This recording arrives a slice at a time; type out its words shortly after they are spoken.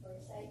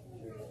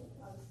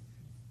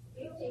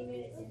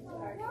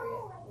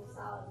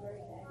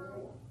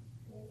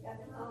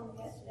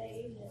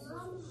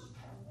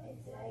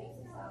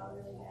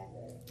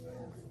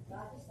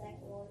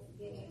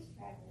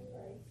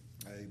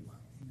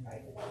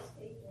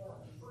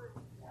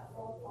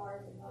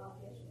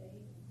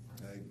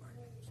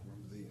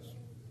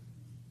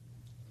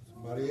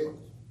Somebody else?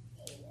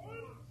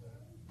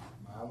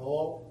 My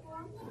Lord.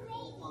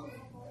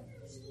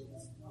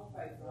 I'll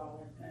pray for all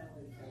them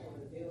families where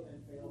the building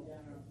fell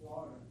down in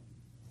Florida.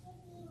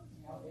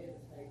 How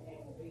devastating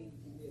it will be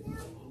to this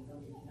weekend,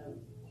 don't you know?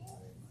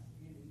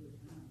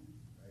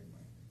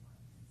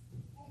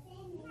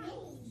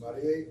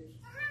 Somebody else?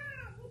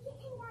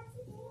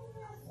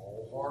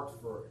 All hearts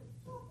free.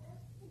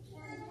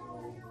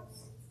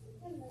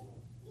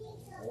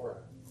 All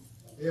right.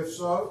 If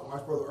so, my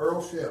brother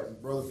Earl Shelton.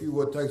 Brother, if you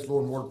would, take the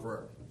Lord in word of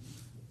prayer.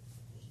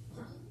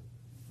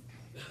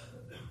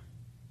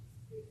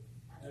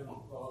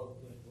 Heavenly Father,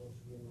 thank you once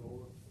again,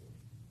 Lord.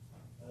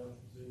 I have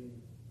to be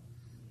in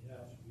the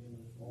house again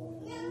this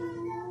morning.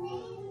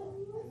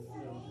 It's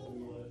come to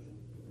the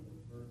lesson.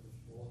 Heard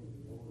this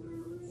morning,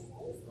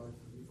 Lord. Thank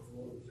you for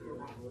what it's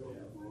going to way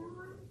out,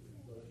 Lord.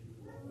 Bless you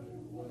for the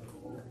way,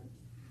 Lord.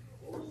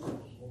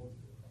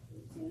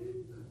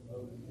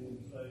 Lord, you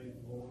being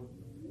saved, Lord.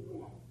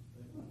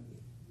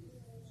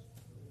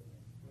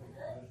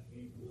 Just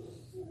keep us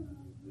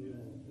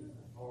feeling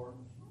different hearts.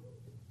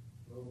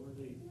 Lord, we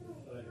need to be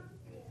saved.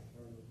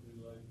 Turn us too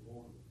late,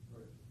 Lord.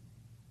 Pray.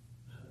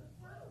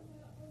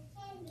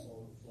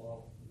 Lord, it's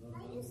lost and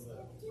unknown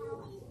without you.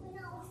 Lord, the concept just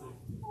stands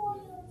for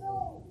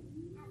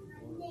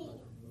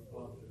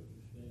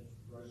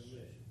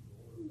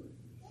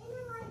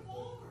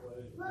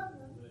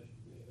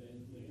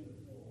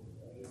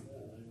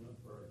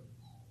great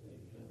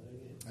mission, Lord.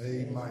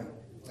 Amen.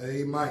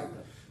 Amen.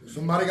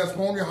 Somebody got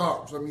some on your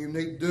heart. Something you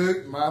need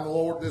to do. Mind the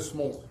Lord this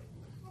morning.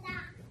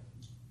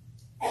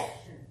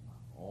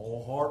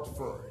 All hearts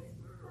free.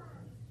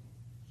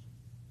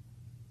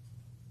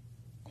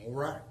 All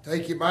right.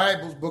 Take your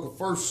Bibles, book of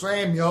 1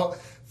 Samuel.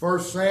 1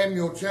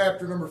 Samuel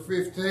chapter number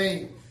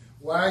 15.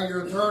 While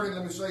you're turning,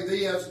 let me say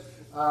this.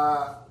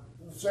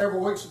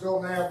 Several weeks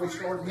ago now, we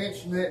started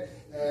mentioning it.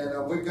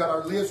 And we've got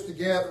our list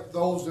together,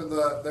 those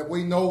that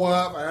we know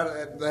of,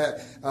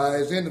 that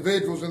as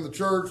individuals in the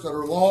church that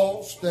are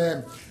lost.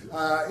 And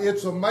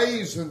it's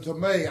amazing to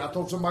me. I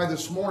told somebody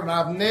this morning,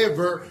 I've been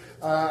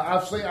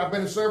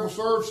in several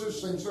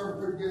services, seen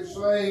several people get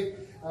saved,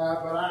 but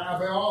I'll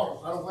be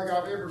honest, I don't think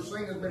I've ever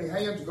seen as many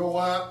hands go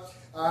up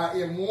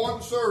in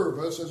one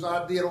service as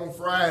I did on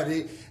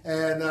Friday.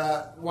 And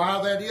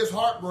while that is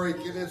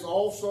heartbreaking, it's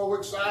also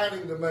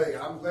exciting to me.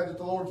 I'm glad that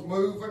the Lord's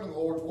moving and the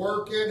Lord's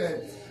working,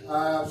 and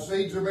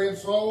seeds are being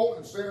sown,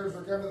 and sinners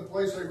are coming to the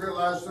place they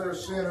realize they're a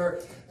sinner.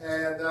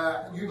 And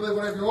you believe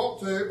whatever you want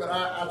to, but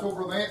I told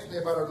Brother Anthony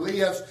about our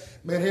list.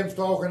 Me and him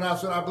talking, and I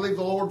said, I believe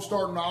the Lord's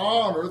starting to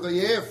honor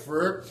the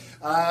effort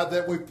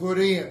that we put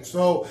in.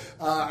 So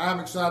I'm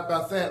excited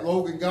about that.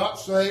 Logan got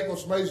saved.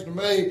 What's amazing to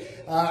me,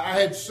 I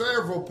had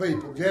several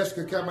people.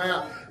 Jessica come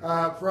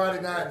out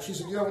Friday night, and she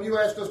said, when you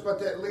asked us about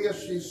that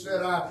list, she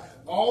said, I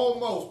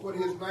almost put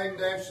his name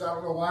down. She said, I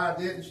don't know why I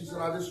didn't. She said,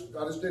 I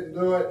just didn't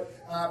do it.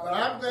 But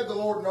I'm glad the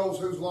Lord knows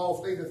who's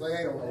lost, even if they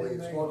ain't on the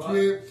list. Aren't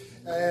you?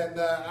 And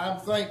I'm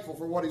thankful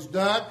for what he's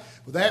done.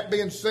 With that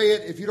being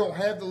said, if you don't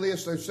have the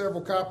list, there's several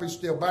copies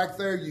still back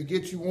there. You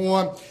get you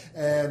one,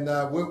 and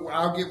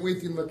I'll get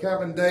with you in the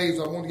coming days.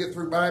 I want to get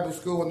through Bible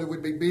school. I knew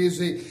we'd be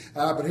busy,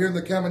 but here in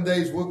the coming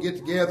days, we'll get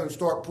together and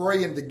start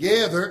praying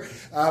together.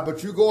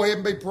 But you go ahead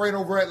and be praying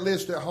over that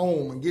list at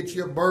home and get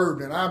you a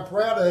burden. And I'm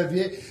proud of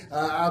you.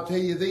 I'll tell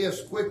you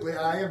this quickly.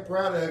 I am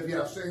proud of you.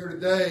 I sit here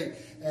today,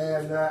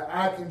 and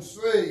I can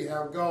see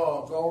how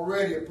God's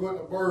already putting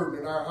a burden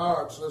in our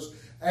hearts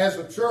as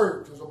a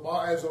church,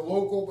 as a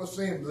local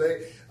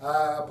assembly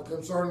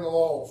concerning the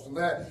lost. And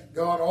that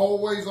God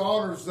always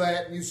honors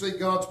that. And you see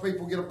God's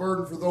people get a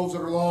burden for those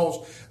that are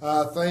lost.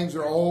 Things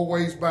are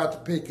always about to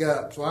pick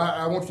up. So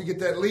I want you to get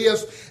that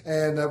list,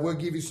 and we'll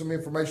give you some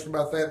information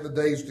about that in the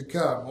days to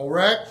come. All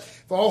right?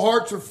 If all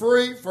hearts are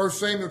free, 1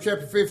 Samuel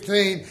chapter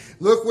 15,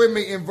 look with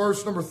me in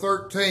verse number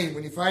 13.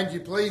 When you find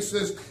your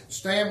places,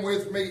 stand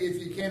with me if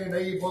you can, in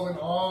able and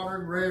honor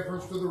and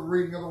reverence to the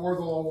reading of the word of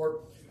the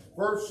Lord.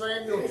 1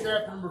 Samuel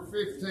chapter number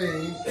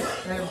 15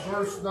 and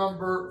verse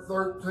number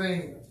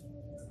 13.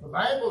 The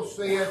Bible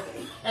said,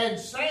 And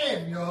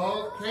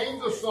Samuel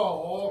came to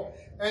Saul,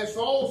 and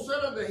Saul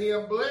said unto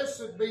him,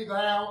 Blessed be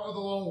thou of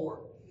the Lord.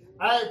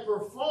 I have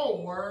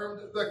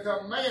performed the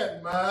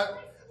commandment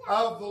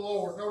of the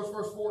Lord. Notice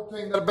verse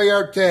 14, that'll be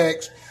our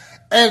text.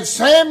 And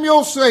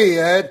Samuel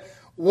said,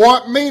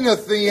 What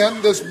meaneth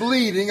then this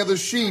bleating of the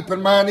sheep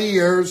in mine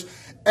ears,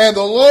 and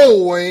the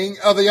lowing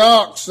of the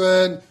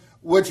oxen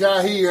which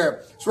I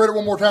hear? Let's read it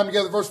one more time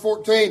together. Verse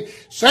 14.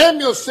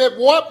 Samuel said,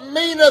 What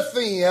meaneth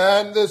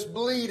then this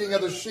bleating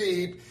of the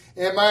sheep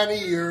in mine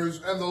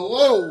ears, and the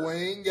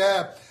lowing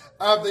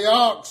of the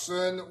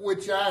oxen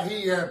which I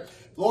hear?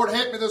 Lord,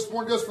 help me this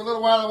morning just for a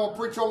little while. I want to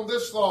preach on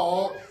this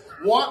thought.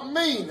 What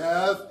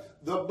meaneth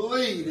the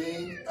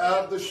bleating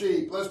of the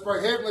sheep? Let's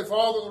pray. Heavenly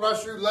Father, Lord, I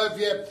sure love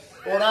you.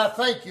 Lord, I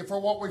thank you for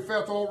what we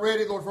felt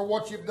already, Lord, for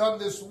what you've done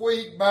this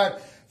week.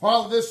 But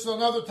Father, this is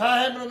another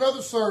time and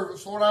another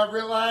service. Lord, I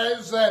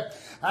realize that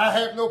I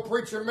have no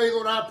preacher in me.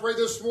 Lord, I pray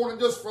this morning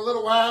just for a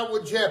little while,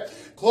 would you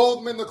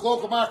clothe me in the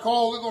cloak of my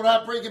calling? Lord,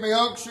 I pray, give me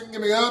unction,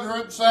 give me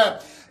utterance.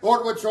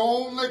 Lord, which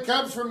only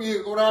comes from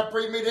you. Lord, I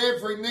pray meet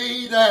every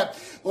need.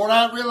 Lord,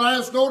 I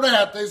realize no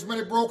doubt there's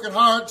many broken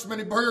hearts,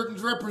 many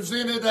burdens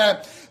represented.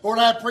 Lord,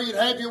 I pray you'd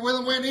have your will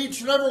and win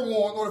each and every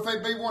one. Lord, if there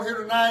be one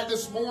here tonight,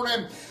 this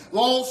morning,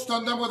 lost,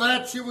 undone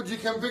without you, would you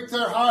convict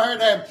their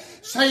heart and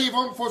save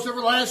them for it's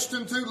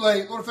everlasting too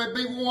late. Lord, if there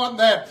be one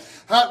that,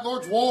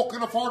 Lord's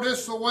walking a far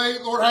distance away,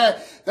 Lord,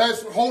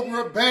 that's holding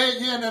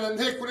rebellion and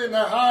iniquity in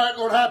their heart,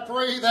 Lord, I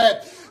pray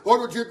that,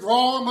 Lord, would you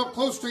draw them up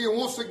close to you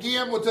once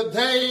again? Would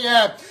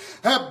today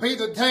be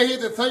the day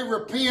that they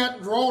repent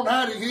and draw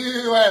nigh to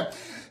you?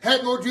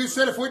 And Lord, you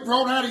said if we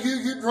draw nigh to you,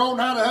 you draw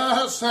nigh to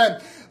us.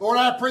 And Lord,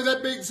 I pray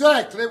that be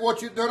exactly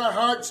what you've done in our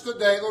hearts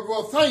today. Lord,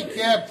 we'll thank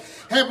you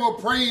and we'll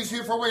praise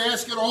you, for we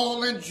ask it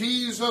all in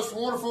Jesus'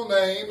 wonderful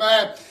name.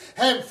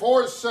 And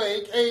for his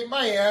sake,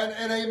 amen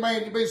and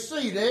amen. You be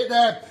seated.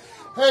 And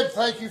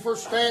thank you for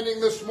standing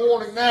this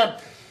morning. Now,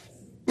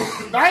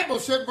 the Bible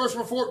said, verse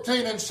number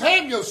 14, and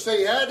Samuel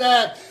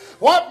said,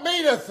 what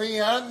meaneth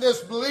then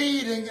this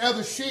bleating of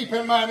the sheep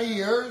in mine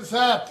ears,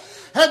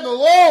 and the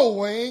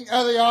lowing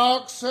of the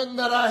oxen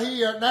that I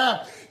hear?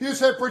 Now, you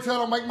said, preacher, that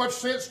don't make much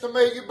sense to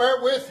me. You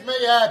bear with me.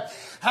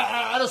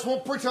 I just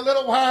want to preach a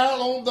little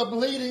while on the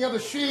bleating of the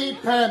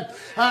sheep, and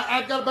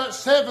I've got about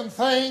 7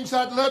 things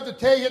I'd love to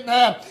tell you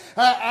now.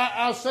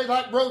 I'll say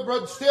like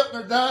Brother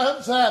Stiltner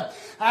does.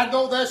 I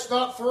know that's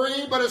not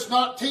 3, but it's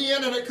not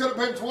 10, and it could have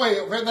been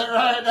 12. Isn't that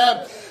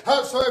right?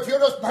 So if you'll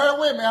just bear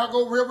with me, I'll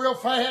go real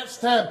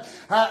fast.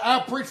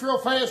 I'll preach real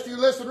fast. You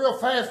listen real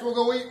fast. We'll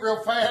go eat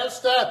real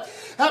fast. But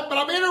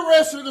I'm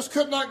interested. Just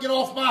could not get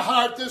off my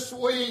heart this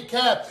week.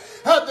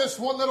 This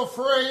one little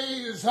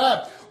phrase.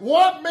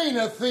 What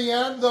meaneth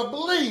then the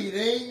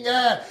bleating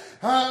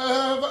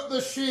of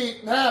the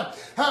sheep? Now,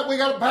 we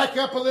got to back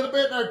up a little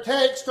bit in our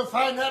text to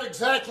find out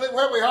exactly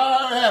where we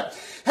are.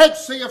 And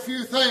see a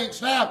few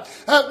things. Now,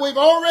 we've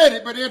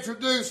already been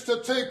introduced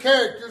to 2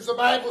 characters. The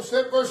Bible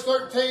said, verse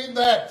 13,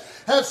 that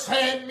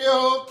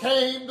Samuel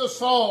came to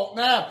Saul.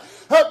 Now,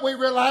 we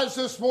realize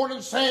this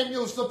morning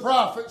Samuel's the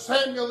prophet.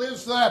 Samuel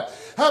is the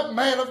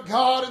man of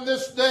God in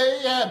this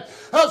day. And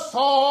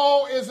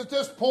Saul is at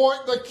this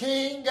point the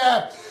king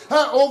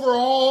over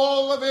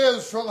all of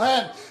Israel.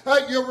 And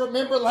you'll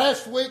remember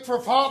last week for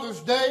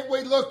Father's Day,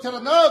 we looked at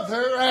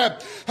another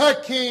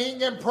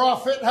king and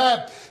prophet,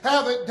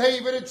 how that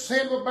David had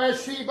sinned with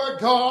Bathsheba.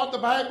 God, the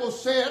Bible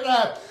said,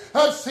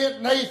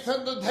 sent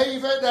Nathan to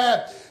David,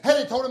 and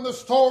he told him the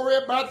story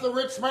about the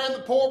rich man, the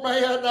poor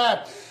man.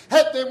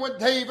 And then when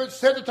David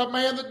said that the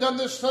man that done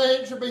this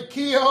thing should be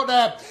killed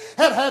and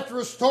had to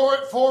restore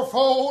it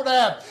fourfold,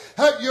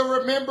 you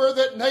remember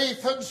that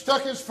Nathan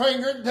stuck his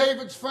finger in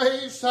David's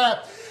face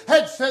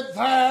and said,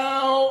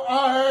 thou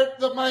art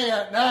the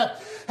man.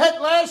 And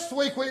last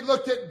week we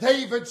looked at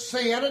David's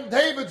sin and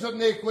David's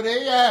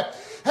iniquity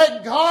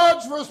and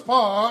God's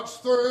response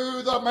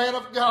through the man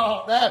of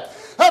God.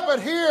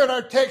 But here in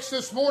our text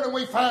this morning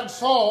we find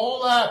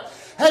Saul.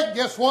 And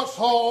guess what?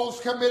 Saul's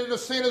committed a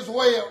sin as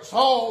well.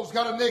 Saul's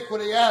got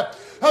iniquity.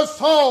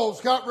 Saul's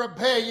got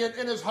rebellion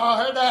in his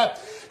heart.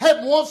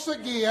 And once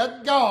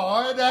again,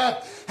 God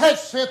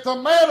has sent the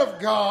man of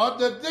God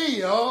to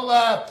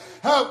deal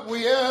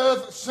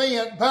with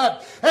sin.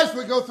 But as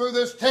we go through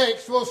this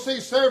text, we'll see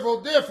several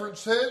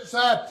differences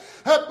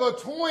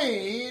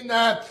between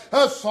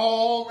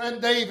Saul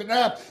and David.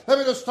 Now, let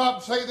me just stop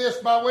and say this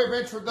by way of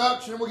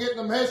introduction. We'll get in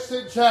the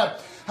message.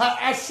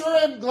 I sure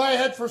am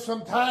glad for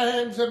some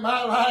times in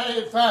my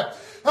life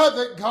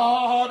that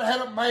God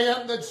had a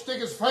man that'd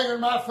stick his finger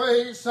in my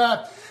face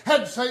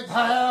and say,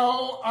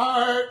 thou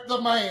art the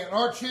man,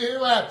 aren't you?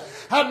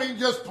 I mean,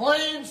 just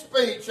plain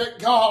speech that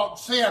God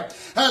sent.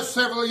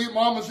 Several of you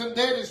mamas and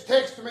daddies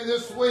texted me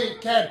this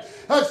week and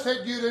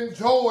said you'd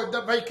enjoyed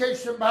the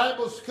Vacation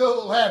Bible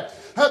School and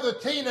the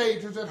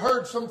teenagers had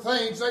heard some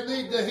things they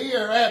need to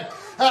hear. And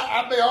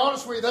I'll be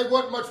honest with you, they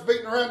wasn't much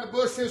beating around the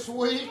bush this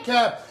week.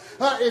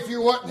 If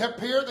you wasn't up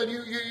here, then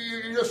you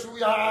just,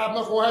 I'm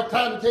not going to have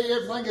time to tell you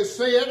everything is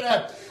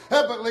said.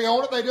 But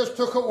Leona, they just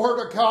took a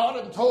word of God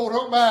and told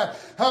them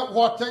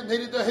what they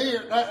needed to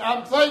hear.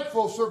 I'm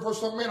thankful, sir, for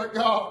some men of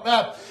God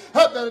that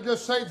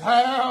just say,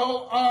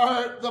 thou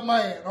art the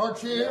man,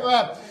 aren't you?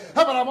 But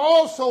I'm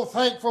also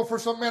thankful for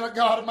some men of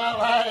God in my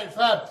life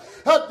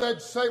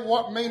that say,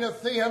 what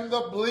meaneth then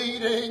the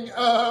bleating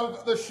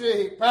of the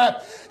sheep? And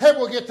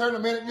we'll get there in a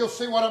minute and you'll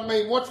see what I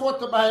mean. Watch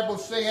what the Bible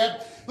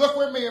said. Look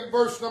with me in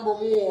verse number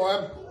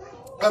 1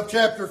 of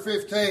chapter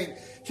 15.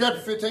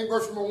 Chapter 15,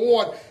 verse number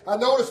 1. I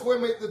notice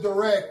with me the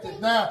directive.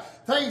 Now,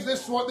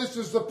 this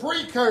is the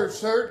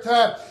precursor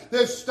to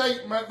this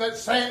statement that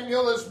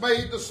Samuel has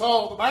made to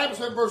Saul. The Bible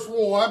said in verse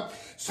 1,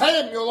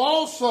 Samuel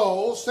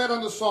also said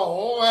unto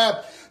Saul,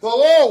 the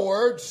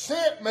Lord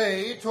sent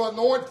me to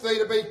anoint thee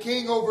to be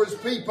king over his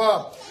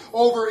people,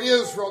 over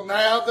Israel.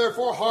 Now,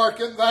 therefore,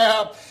 hearken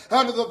thou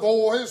unto the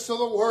voice of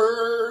the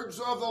words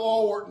of the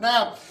Lord.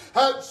 Now,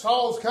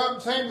 Samuel's come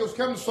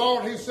to Saul,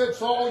 and he said,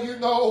 Saul, you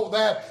know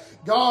that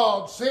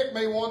God sent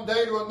me one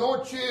day to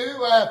anoint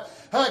you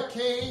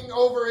king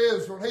over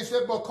Israel. And he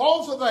said,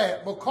 because of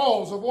that,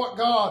 because of what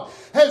God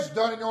has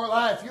done in your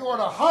life, you are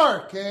to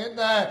hearken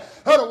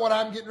to what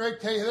I'm getting ready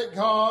to tell you that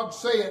God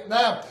said.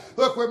 Now,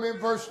 look with me in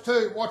verse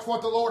 2. Watch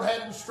what the Lord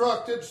had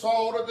instructed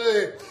Saul to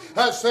do.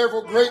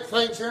 Several great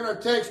things here in our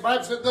text. The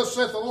Bible said, thus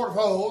saith the Lord of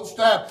hosts,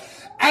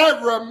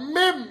 I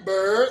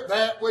remember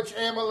that which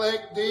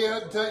Amalek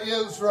did to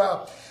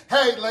Israel.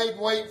 He laid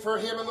wait for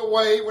him in the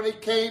way when he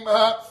came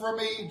up from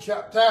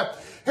Egypt.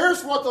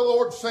 Here's what the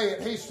Lord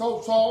said. He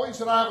told Saul, he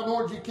said, I have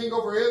anointed you king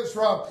over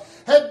Israel.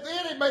 And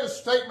then he made a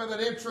statement that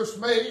interests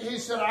me. He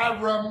said, I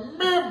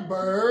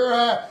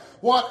remember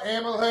what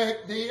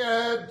Amalek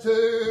did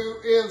to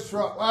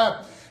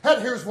Israel.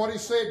 And here's what he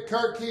said,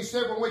 Kirk. He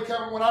said,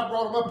 when I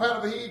brought them up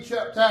out of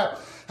Egypt, the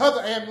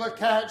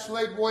Amalekites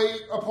laid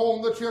wait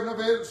upon the children of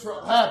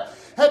Israel.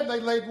 And they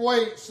laid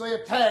waits, they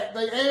attacked,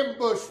 they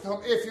ambushed them,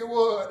 if you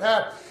would.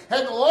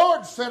 And the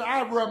Lord said,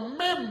 I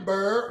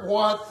remember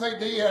what they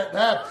did.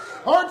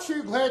 Aren't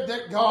you glad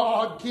that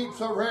God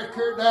keeps a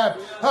record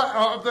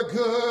of the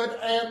good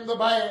and the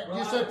bad?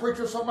 You said,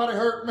 preacher, somebody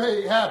hurt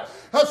me.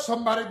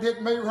 Somebody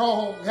did me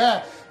wrong.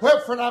 Well,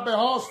 friend, I'll be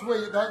honest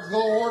with you, the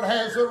Lord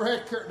has a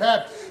record.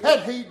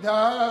 And He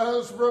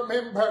does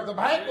remember. The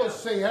Bible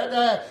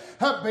said,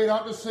 be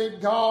not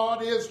deceived,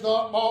 God is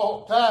not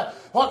mocked.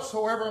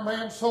 Whatsoever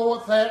man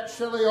soweth, that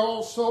shall he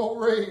also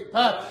reap.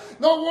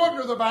 No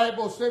wonder the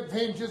Bible said,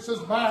 vengeance is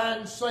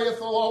mine, saith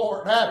the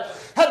Lord.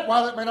 And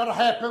while it may not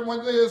happen when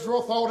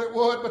Israel thought it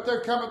would, but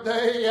there come a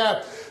day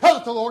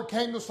that the Lord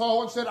came to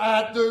Saul and said,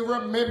 I do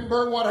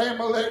remember what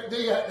Amalek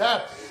did.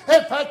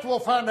 In fact, we'll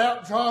find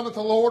out, John, that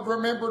the Lord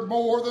remembered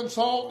more than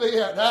Saul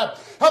did. The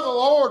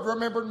Lord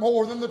remembered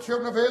more than the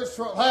children of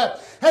Israel.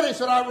 And he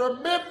said, I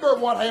remember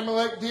what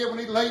Amalek did when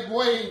he laid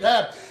wait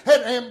and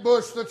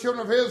ambushed the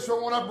children of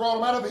Israel when I brought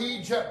them out of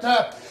Egypt.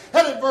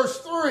 And in verse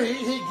 3,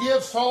 he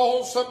gives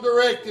Saul some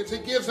directives. He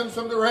gives him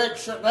some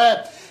direction.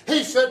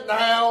 He said,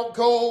 now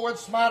go and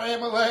smite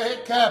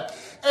Amalek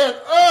and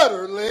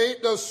utterly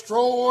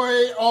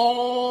destroy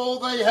all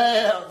they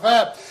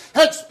have.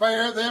 And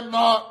spare them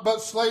not,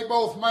 but slay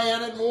both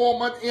man and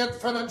woman,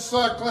 infant and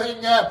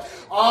suckling,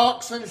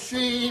 ox and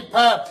sheep,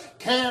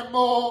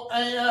 camel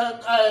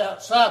and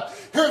ass.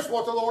 Here's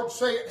what the Lord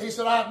said. He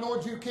said, I've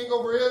anointed you king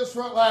over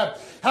Israel. I've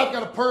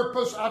got a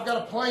purpose. I've got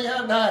a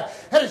plan.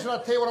 And he said,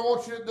 I'll tell you what I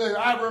want you to do.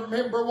 I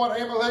remember what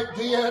Amalek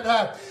did.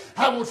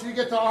 I want you to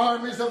get the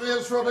armies of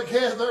Israel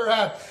together.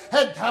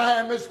 And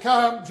time has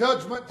come.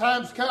 Judgment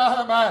time's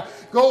come.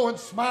 Go and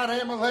smite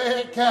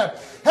Amalek.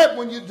 And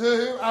when you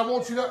do, I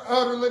want you to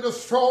utterly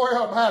destroy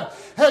them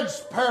and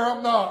spare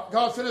them not.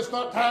 God said, it's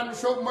not time to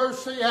show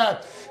mercy.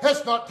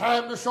 It's not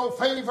time to show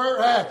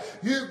favor.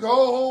 You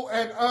go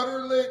and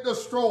utterly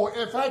destroy.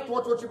 In fact,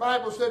 watch what your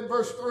Bible said in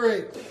verse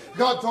 3.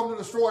 God told him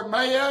to destroy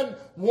man,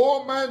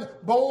 woman,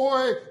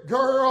 boy,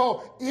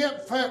 girl,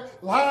 infant,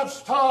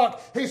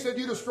 livestock. He said,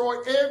 you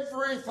destroy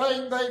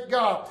everything they've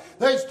got.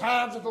 There's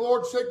times that the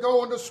Lord said,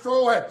 go and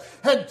destroy it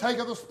and take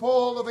of the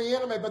spoil of the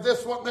enemy. But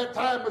this wasn't that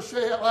time,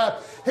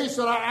 Michelle. He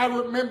said, I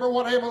remember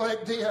what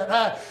Amalek did.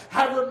 I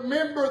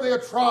remember the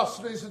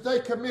atrocities that they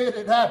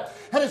committed. And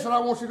he said, I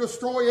want you to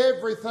destroy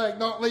everything.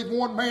 Not leave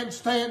one man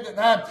standing.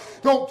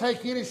 Don't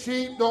take any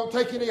sheep. Don't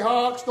take any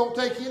ox. Don't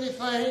take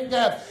anything.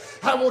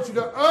 I want you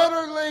to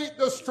utterly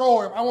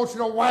destroy them. I want you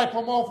to wipe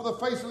them off of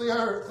the face of the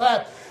earth.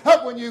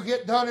 When you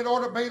get done, it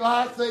ought to be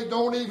like they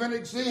don't even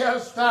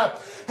exist.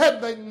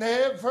 And they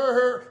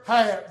never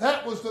have.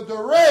 That was the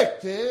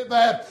directive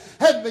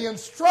and the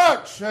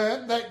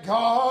instruction that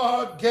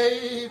God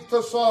gave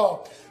to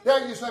Saul. Now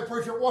you say,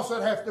 preacher, what's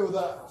that have to do with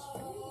us?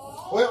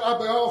 Well,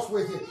 I'll be honest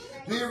with you.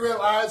 Do you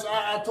realize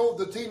I told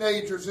the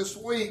teenagers this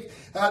week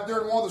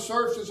during one of the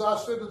services, I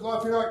said to them,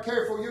 if you're not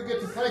careful, you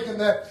get to thinking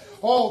that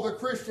all the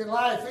Christian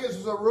life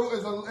is a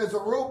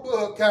rule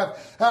book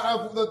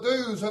of the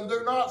do's and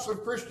do nots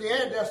of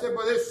Christianity. I said,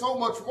 but there's so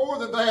much more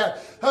than that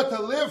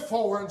to live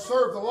for and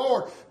serve the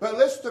Lord. But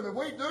listen to me,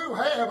 we do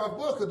have a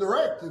book of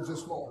directives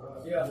this morning.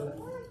 Yeah.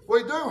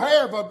 We do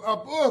have a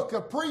book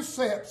of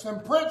precepts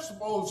and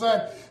principles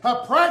and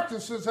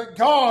practices that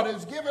God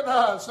has given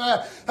us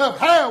of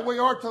how we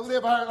are to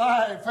live our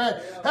life.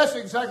 That's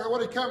exactly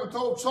what he come and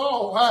told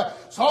Saul.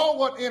 Saul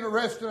wasn't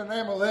interested in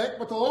Amalek,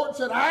 but the Lord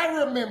said,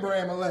 I remember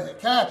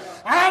Amalek.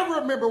 I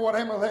remember what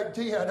Amalek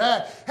did.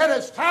 And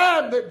it's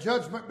time that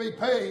judgment be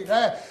paid.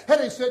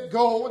 And he said,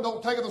 go and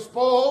don't take of the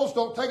spoils,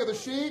 don't take of the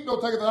sheep,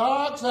 don't take of the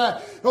ox,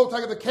 don't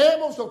take of the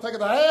camels, don't take of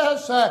the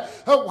ass.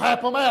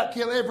 Wipe them out.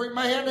 Kill every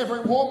man, every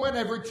woman,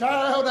 every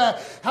child.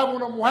 I want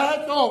them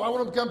wiped off. I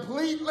want them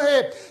completely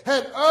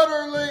and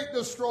utterly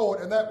destroyed.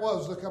 And that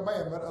was the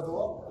commandment of the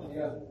Lord.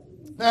 Yeah.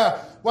 Now,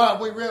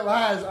 while we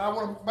realize, I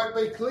want to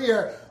be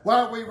clear,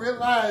 while we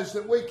realize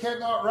that we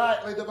cannot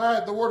rightly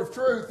divide the word of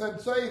truth and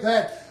say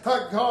that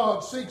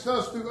God seeks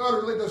us to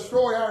utterly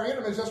destroy our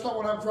enemies, that's not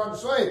what I'm trying to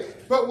say.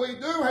 But we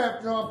do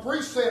have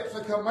precepts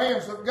and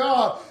commands of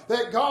God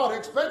that God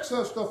expects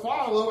us to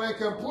follow and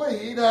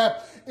complete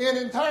in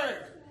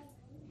entirety.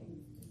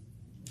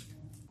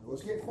 Well,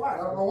 it's getting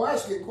quiet. I don't know why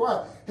it's getting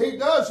quiet. He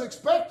does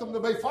expect them to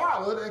be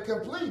followed and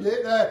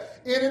completed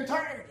in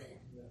entirety.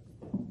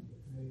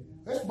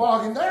 It's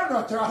bogging down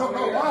right there. I don't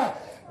know why.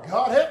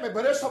 God help me,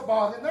 but it's a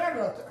bogging down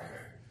right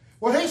there.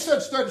 Well, he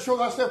said, study to show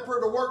thyself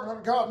approved, a workman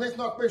unto God, needs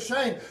not to be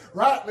ashamed,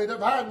 rightly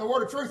dividing the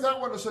word of truth. That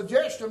wasn't a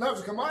suggestion, that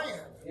was a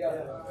command.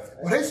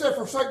 When he said,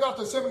 forsake not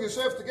to assemble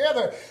yourselves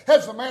together,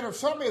 as the manner of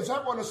some is,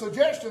 that wasn't a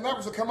suggestion, that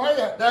was a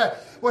command.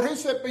 When he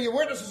said, be your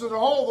witnesses in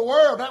all the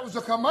world, that was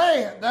a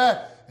command.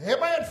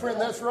 Amen,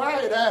 friend, that's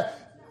right.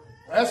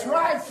 That's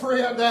right,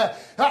 friend.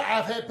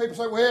 I've had people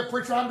say, well,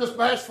 preacher, I'm just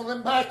bashful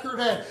and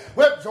backward.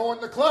 Well, join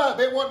the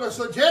club. It wasn't a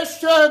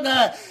suggestion.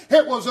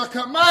 It was a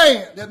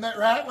command. Isn't that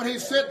right? When he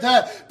said,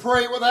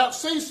 pray without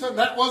ceasing,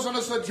 that wasn't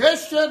a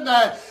suggestion.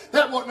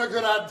 That wasn't a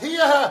good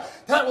idea.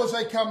 That was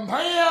a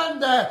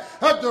command,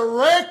 a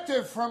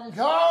directive from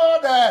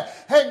God.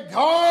 And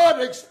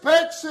God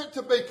expects it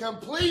to be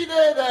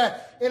completed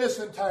in its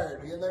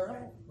entirety. Isn't that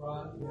right?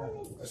 Right. Yeah.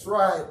 That's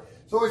right.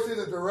 So we see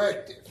the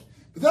directive.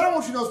 But then I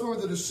want you to notice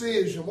with the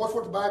decision. Watch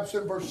what the Bible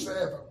said in verse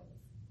 7.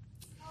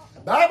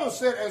 The Bible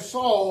said, as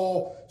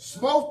Saul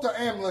smote the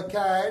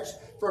Amalekites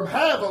from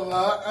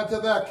Havilah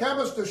until thou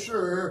comest to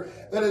Shur,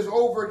 that is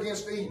over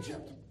against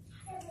Egypt.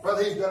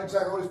 Brother, he's done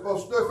exactly what he's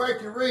supposed to do. In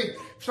fact, you read,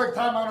 second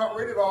time I not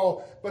read it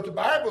all, but the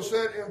Bible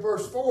said in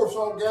verse 4,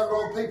 Saul gathered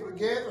all the people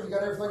together, he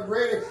got everything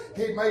ready,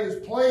 he made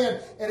his plan,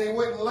 and he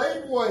went and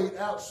laid wait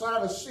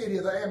outside the city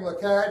of the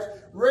Amalekites,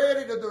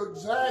 ready to do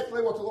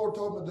exactly what the Lord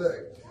told him to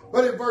do.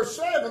 But in verse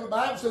 7, the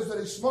Bible says that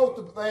he smote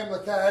the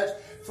Amalekites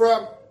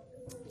from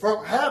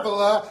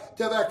Havilah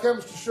till that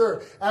comes to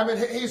Shur. I mean,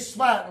 he's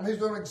smiting them. He's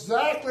doing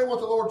exactly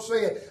what the Lord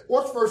said.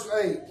 What's verse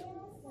 8?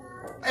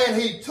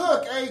 And he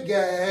took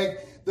Agag,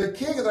 the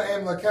king of the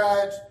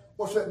Amalekites,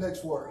 what's that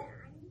next word?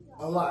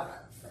 Alive.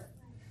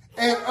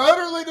 And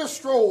utterly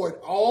destroyed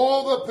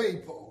all the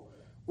people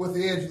with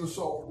the edge of the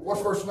sword.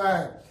 What's verse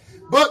 9?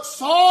 But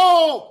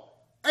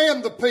Saul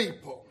and the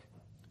people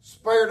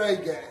spared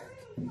Agag,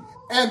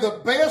 and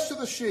the best of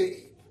the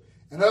sheep,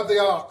 and of the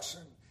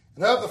oxen,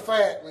 and of the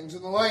fatlings,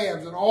 and the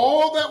lambs, and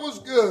all that was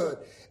good.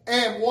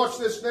 And watch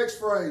this next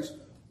phrase.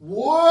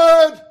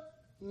 Would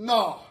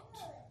not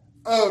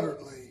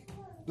utterly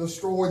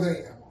destroy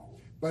them.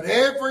 But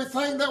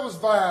everything that was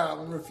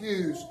vile and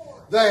refused,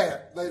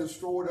 that they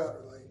destroyed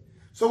utterly.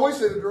 So we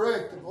see the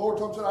directive. The Lord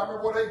told us, I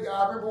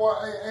remember what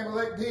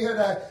Amalek did.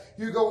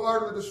 You go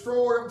utterly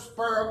destroy them,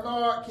 spare them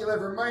not, kill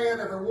every man,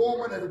 every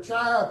woman, every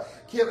child,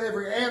 kill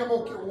every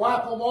animal,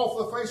 wipe them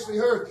off the face of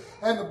the earth.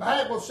 And the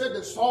Bible said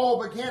that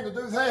Saul began to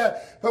do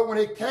that. But when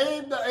he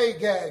came to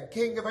Agag,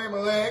 king of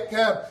Amalek,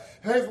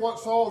 here's what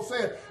Saul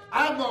said.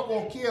 I'm not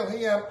going to kill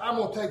him, I'm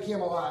going to take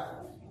him alive.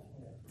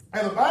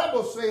 And the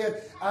Bible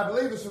said, I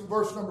believe it's in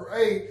verse number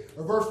 8,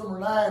 or verse number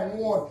 9 and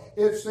 1,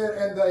 it said,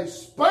 and they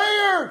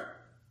spared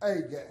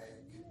Agag.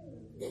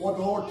 What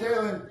the Lord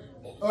tell him?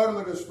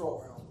 Utterly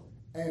destroy him.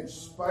 And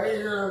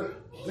spare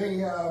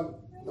them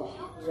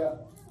not. Yeah.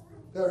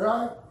 Is that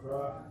right?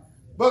 Right.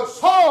 But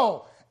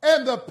Saul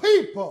and the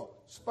people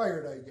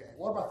spared Agag.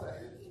 What about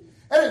that?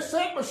 And it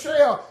sent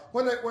Michelle,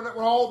 when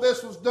all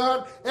this was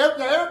done,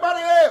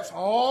 everybody else,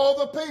 all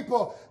the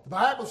people, the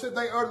Bible said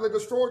they utterly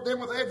destroyed them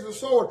with the edge of the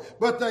sword,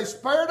 but they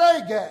spared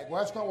Agag.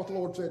 Well, that's not what the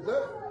Lord said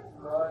do.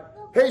 Right.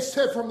 He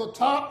said from the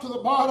top to the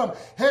bottom,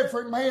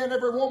 every man,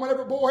 every woman,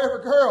 every boy,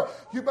 every girl,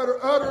 you better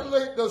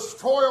utterly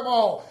destroy them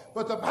all.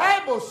 But the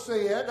Bible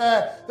said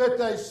that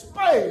they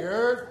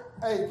spared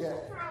Agag.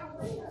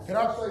 Can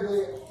I say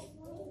this?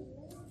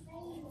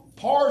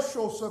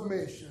 Partial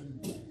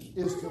submission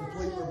is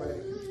complete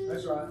rebellion.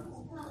 That's right.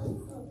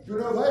 You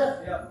know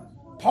that? Yeah.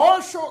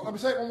 Partial, let me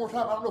say it one more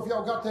time. I don't know if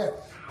y'all got that.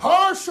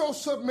 Partial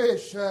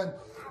submission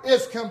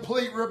is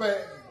complete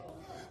rebellion.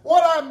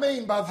 What I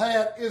mean by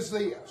that is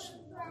this.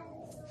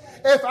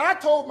 If I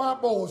told my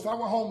boys, if I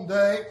went home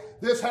today,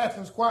 this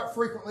happens quite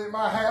frequently in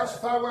my house.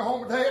 If I went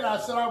home today and I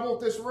said, I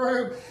want this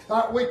room,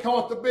 we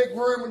call it the big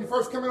room when you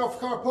first come in off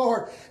the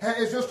carport, and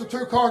it's just a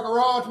 2-car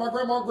garage. My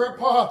grandma and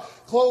grandpa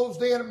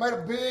closed in and made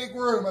a big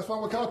room. That's why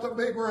we call it the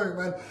big room.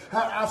 And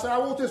I said, I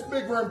want this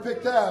big room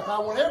picked up. I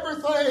want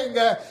everything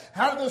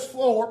out of this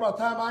floor by the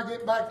time I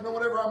get back to know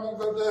whatever I'm going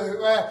to go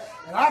do.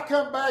 And I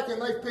come back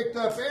and they've picked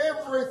up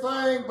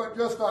everything but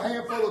just a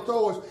handful of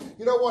toys.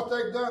 You know what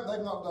they've done?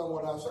 They've not done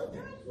what I said.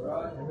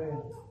 Right.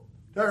 Amen.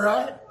 Is that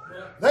right?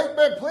 There's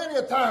been plenty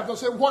of times I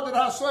said, what did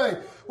I say?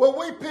 Well,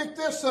 we picked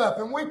this up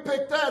and we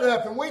picked that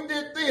up and we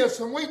did this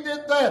and we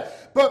did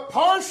that. But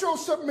partial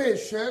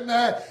submission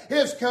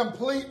is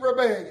complete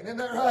rebellion. Isn't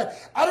that right?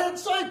 I didn't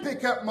say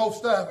pick up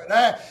most of it.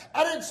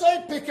 I didn't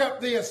say pick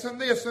up this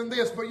and this and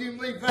this, but you can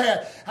leave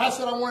that. I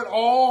said I want it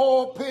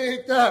all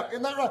picked up.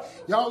 Isn't that right?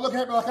 Y'all look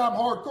at me like I'm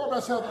hardcore.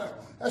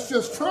 That's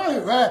just true.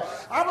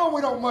 I know we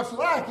don't much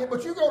like it,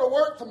 but you go to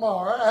work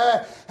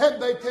tomorrow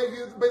and they tell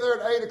you to be there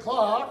at 8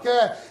 o'clock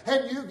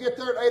and you get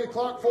there at 8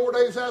 o'clock 4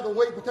 days out of the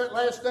week, but that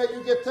last day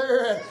you get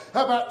there at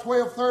about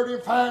 12:30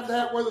 and find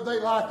out whether they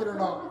like it or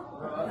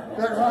not. Is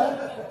that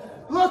right?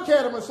 look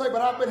at him and say,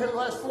 but I've been here the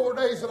last 4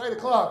 days at 8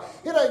 o'clock.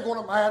 It ain't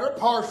going to matter.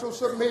 Partial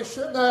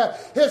submission,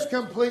 it's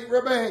complete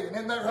rebellion.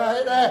 Isn't that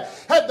right?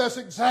 And that's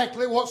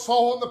exactly what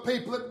Saul and the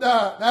people had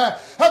done.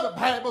 The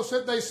Bible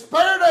said they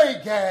spared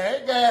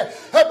Agag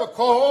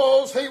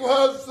because he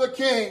was the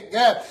king.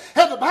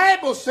 And the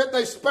Bible said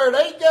they spared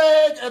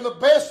Agag and the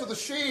best of the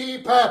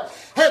sheep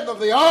and of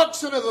the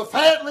oxen and the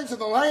fatlings and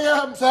the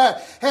lambs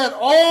and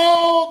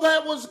all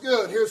that was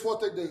good. Here's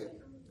what they did.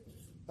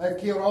 They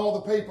killed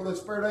all the people that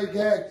spared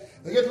Agag.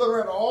 They get to look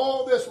around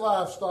all this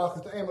livestock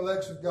that the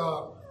Amaleks had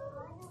got.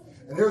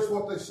 And here's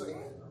what they said.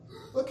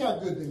 Look how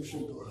good them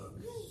sheep look.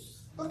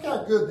 Look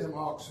how good them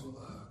oxen look.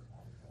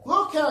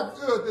 Look how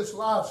good this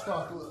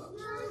livestock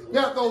looks. You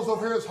got those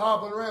over here that's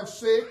hobbling around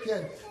sick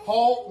and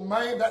halt and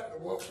maimed.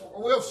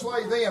 We'll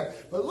slay them.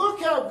 But look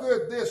how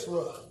good this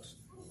looks.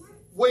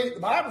 The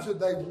Bible said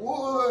they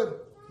would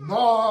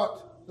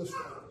not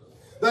destroy.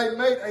 They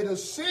made a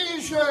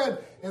decision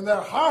in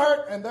their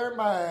heart and their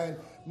mind,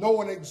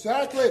 knowing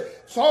exactly,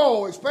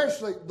 Saul,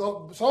 especially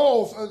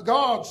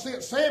God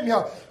sent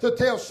Samuel to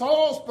tell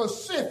Saul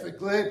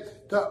specifically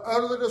to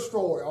utterly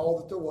destroy all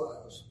that there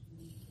was.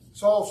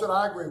 Saul said,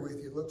 I agree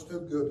with you. It looks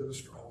too good to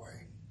destroy.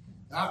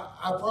 Now,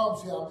 I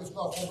promise you, it's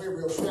not going to be a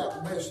real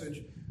shouting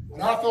message.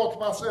 And I thought to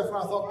myself, and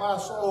I thought, my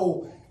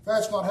soul, if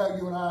that's not how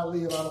you and I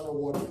live, I don't know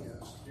what it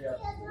is. Yeah.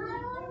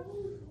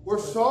 We're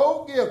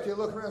so guilty of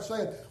looking around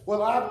saying,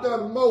 well, I've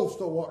done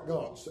most of what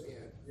God said.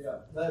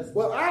 Yeah,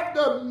 well, I've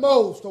done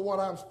most of what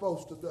I'm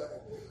supposed to do.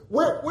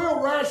 We'll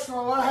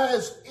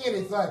rationalize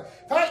anything.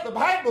 In fact, the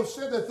Bible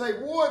said that they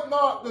would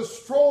not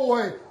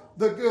destroy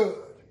the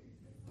good.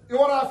 You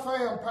know what I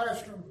found,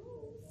 Pastor?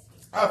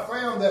 I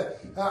found that,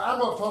 I'm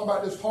not talking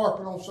about just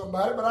harping on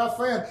somebody, but I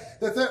found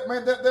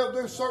that they'll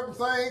do certain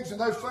things,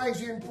 and those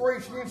things you can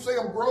preach, and you can see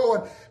them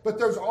growing, but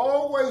there's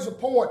always a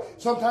point.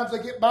 Sometimes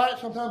they get by it,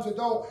 sometimes they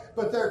don't,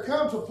 but there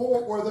comes a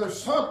point where there's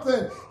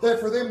something that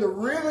for them to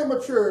really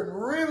mature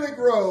and really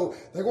grow,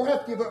 they're going to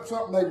have to give up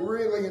something they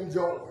really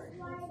enjoy.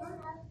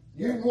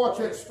 You can watch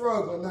that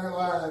struggle in their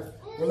life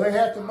where they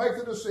have to make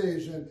the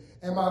decision,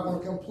 am I going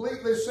to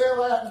completely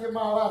sell out and give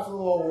my life to the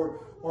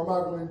Lord, or am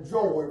I going to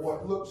enjoy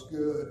what looks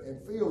good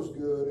and feels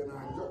good and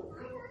I enjoy it?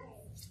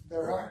 Is that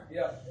right?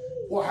 Yeah.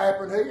 What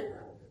happened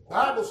here? The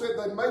Bible said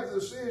they made the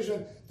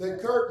decision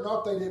that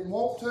not they didn't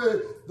want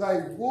to,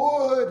 they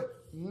would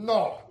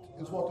not,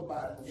 is what the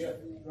Bible said.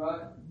 Yeah,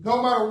 right.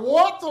 No matter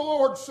what the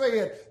Lord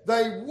said,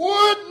 they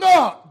would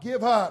not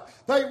give up.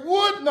 They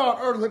would not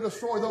utterly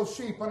destroy those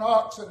sheep and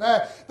oxen.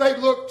 They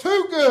looked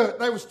too good.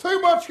 There was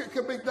too much that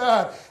could be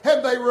done.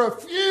 And they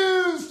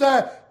refused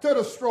to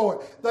destroy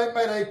it. They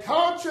made a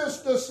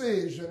conscious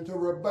decision to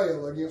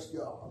rebel against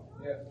God.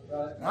 Yeah,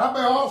 right. And I'll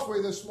be honest with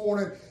you this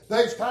morning,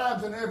 there's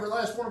times in every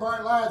last one of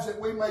our lives that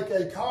we make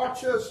a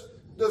conscious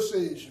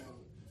decision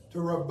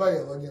to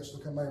rebel against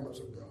the commandments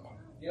of God.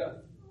 Yeah.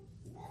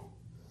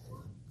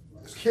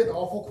 It's getting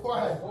awful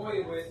quiet.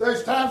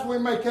 There's times we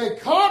make a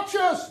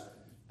conscious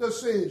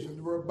decision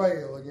to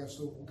rebel against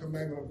the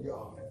commandment of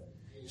God.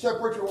 You say,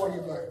 preacher, what do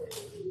you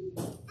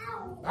think?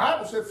 The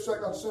Bible said,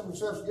 forsake not the assembly of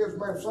themselves, gives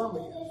man some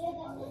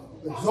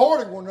of you.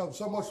 Exhorting one another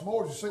so much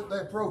more as you see they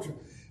approaching.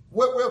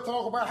 We'll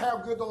talk about how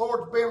good the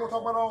Lord's been. We'll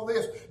talk about all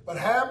this. But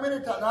how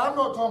many times, now I'm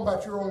not talking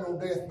about you're on your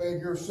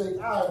deathbed, you're sick.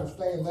 I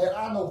understand that.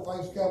 I know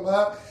things come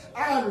up.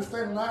 I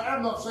understand that.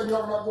 I'm not saying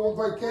y'all are not going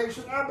on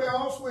vacation. I'll be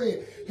honest with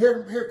you.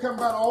 Here come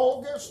about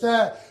August.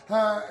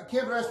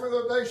 Kim asked me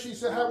the other day, she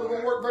said, how are we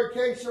going to work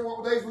vacation?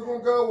 What days we're going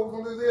to go? We're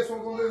going to do this, we're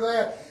going to do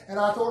that. And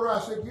I told her,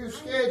 I said, you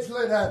schedule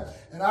it.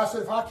 And I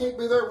said, if I can't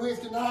be there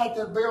Wednesday night,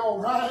 that'll be all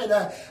right.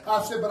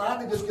 I said, but I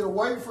need to just get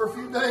away for a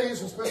few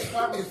days and spend some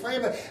time with his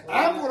family.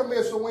 I'm going to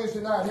miss a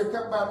Wednesday night. Here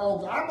come about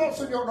August. I'm not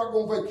saying y'all not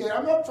going to vacation.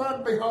 I'm not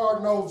trying to be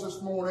hard-nosed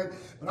this morning.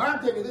 But I'm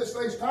telling you this,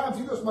 these times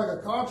you just make a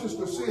conscious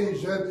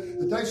decision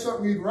that there's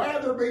something you'd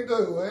rather be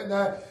doing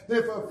than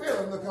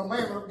fulfilling the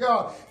commandment of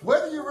God.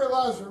 Whether you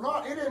realize it or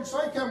not, it didn't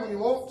say come when you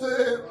want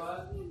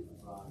to.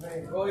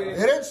 It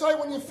didn't say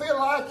when you feel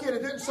like it.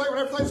 It didn't say when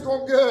everything's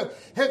going good.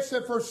 It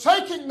said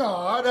forsaking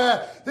not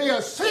the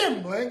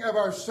assembling of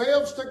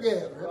ourselves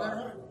together. Isn't that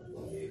right?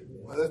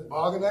 Well, that's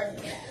bogging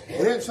that. It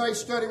didn't say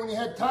study when you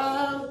had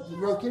time.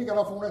 Brother Kenny got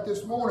off on that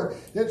this morning.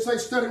 It didn't say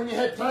study when you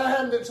had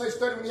time. It didn't say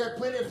study when you had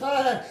plenty of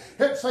time. It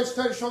didn't say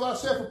study show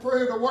thyself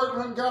approved, a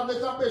workman unto God,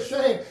 let not be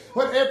ashamed.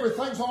 But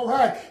everything's all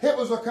right. It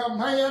was a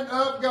command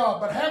of God.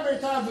 But how many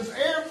times has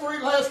every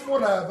last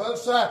one of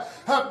us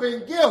have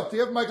been guilty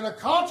of making a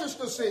conscious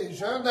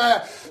decision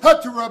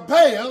to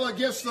rebel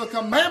against the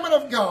commandment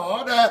of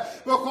God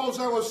because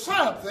there was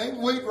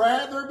something we'd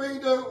rather be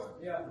doing?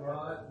 Yeah,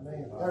 right.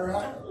 All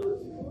right.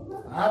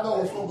 I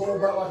know it's going to go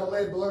about like a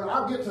lead balloon.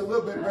 I'll get to a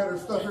little bit better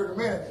stuff here in a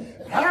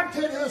minute. I'm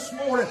telling you this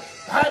morning,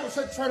 the Bible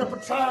said, train up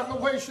a child in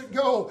the way he should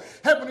go.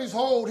 And when he's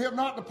old, he'll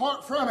not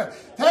depart from it.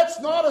 That's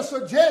not a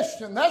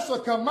suggestion. That's a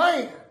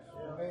command.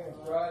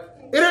 Right.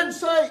 It didn't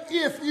say,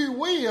 if you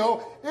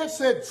will. It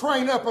said,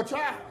 train up a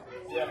child.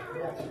 Yeah.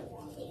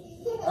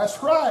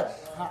 That's right.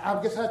 I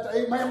guess I have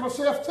to amen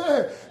myself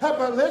too.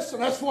 But listen,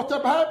 that's what the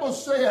Bible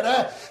said.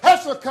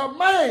 That's a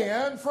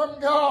command from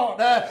God.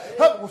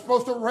 We're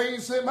supposed to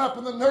raise them up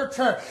in the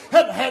nurture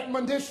and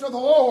admonition of the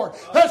Lord.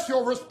 That's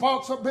your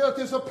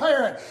responsibility as a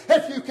parent.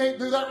 If you can't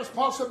do that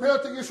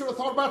responsibility, you should have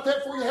thought about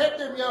that before you had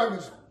them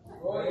youngins.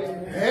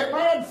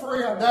 Amen,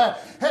 friend.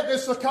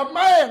 It's a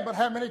command, but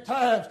how many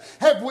times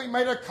have we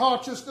made a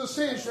conscious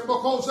decision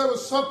because there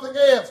was something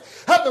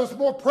else that was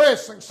more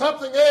pressing,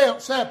 something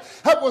else that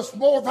was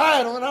more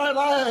vital in our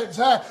lives?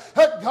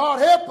 God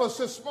help us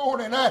this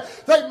morning.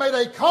 They made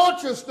a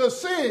conscious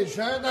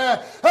decision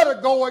to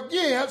go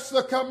against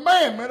the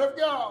commandment of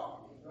God.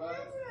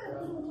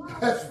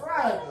 That's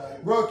right.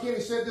 Brother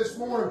Kenny said this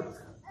morning,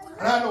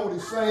 and I know what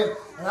he's saying,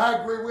 and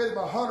I agree with him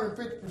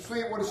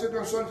 150% what he said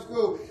during Sunday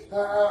school.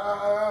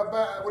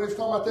 When he was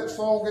talking about that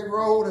song he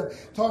wrote and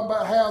talking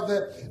about how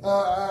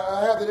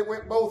that it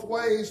went both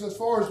ways as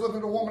far as looking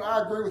at a woman,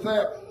 I agree with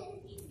that.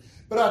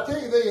 But I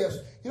tell you this,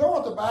 you know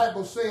what the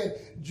Bible said?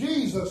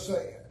 Jesus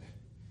said,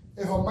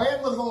 if a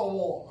man looketh on a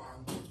woman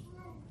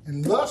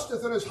and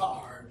lusteth in his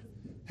heart,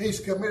 he's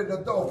committed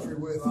adultery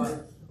with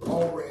her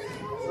already.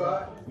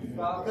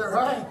 They're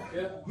right.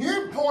 Yeah. You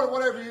can point at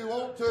whatever you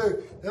want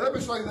to. Now let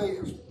me say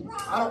this.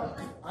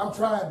 I'm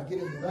trying to get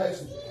into the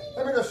message.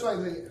 Let me just say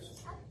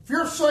this. If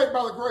you're saved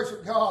by the grace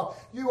of God,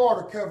 you ought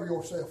to cover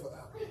yourself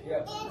up.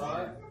 Yeah.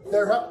 Right.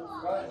 They're right.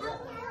 Right.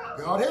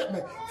 God help me.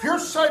 If you're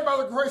saved by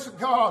the grace of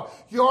God,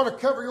 you ought to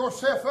cover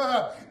yourself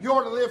up. You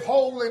ought to live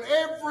holy in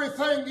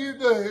everything you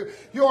do.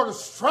 You ought to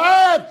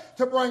strive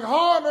to bring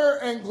honor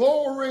and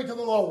glory to the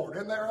Lord.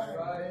 Isn't that right?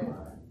 Right.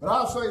 But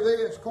I'll say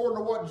this, according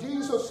to what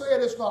Jesus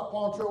said, it's not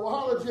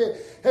ponchoology.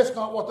 It's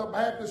not what the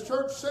Baptist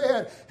Church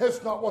said.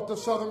 It's not what the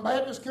Southern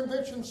Baptist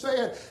Convention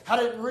said. I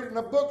didn't read it in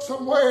a book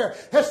somewhere.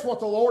 It's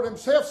what the Lord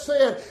himself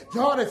said.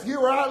 John, if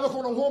you or I look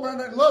on a woman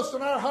and lust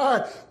in our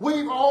heart,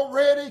 we've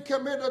already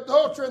committed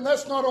adultery, and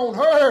that's not on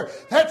her.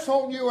 That's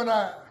on you and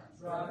I.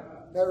 Is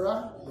that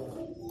right?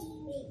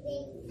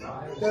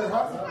 Is that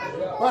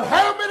right? But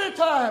how many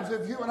times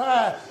have you and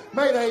I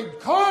made a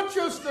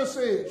conscious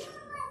decision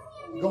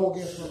go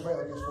against the rebel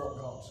against what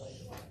God said?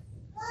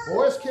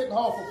 Boy, it's getting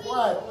awful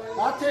quiet.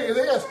 I tell you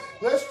this,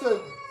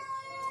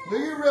 do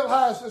you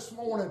realize this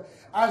morning,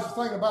 I was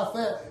thinking about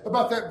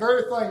that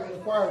very thing that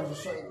requires a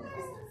sin.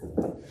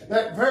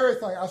 That very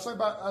thing. I was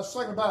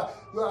thinking about,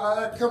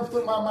 that comes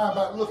through my mind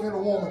about looking at a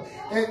woman.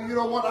 And you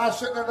know what? I was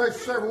sitting there, there's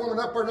several women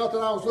up there, not that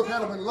I was looking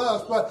at them in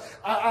lust, but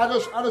I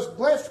just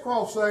glanced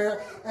across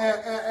there,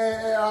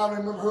 and I don't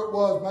remember who it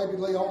was, maybe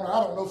Leon,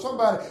 I don't know.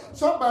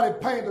 Somebody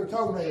painted their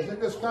toenails.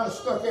 It just kind of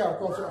stuck out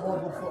across that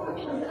horrible floor.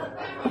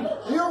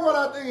 You know what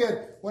I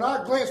did? When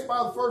I glanced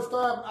by the first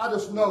time, I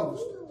just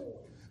noticed it.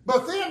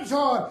 But then,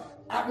 John,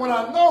 when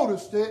I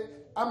noticed it,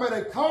 I made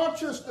a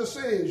conscious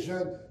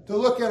decision to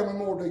look at them in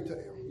more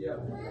detail. Yeah.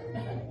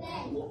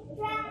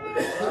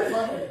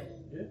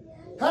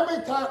 How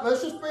many times,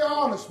 let's just be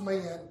honest,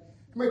 men. How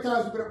many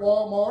times have you been at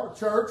Walmart or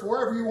church,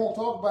 wherever you want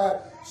to talk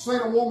about, seen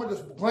a woman,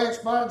 just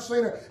glanced by and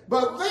seen her,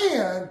 but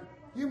then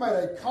you made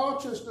a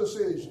conscious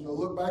decision to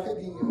look back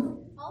again.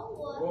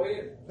 Go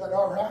ahead. Is that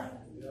all right?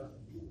 Yeah.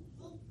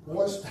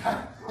 What's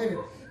that?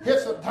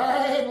 Hits a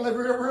diagonally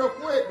real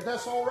quick, but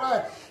that's all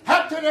right.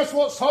 How can that's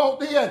what Saul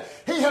did?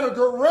 He had a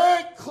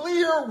direct,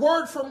 clear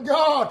word from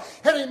God,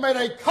 and he made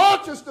a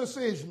conscious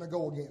decision to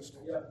go against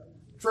it. Yeah.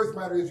 Truth of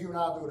the matter is, you and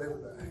I do it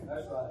every day.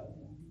 That's right.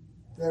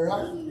 They're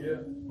right.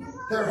 Yeah.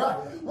 They're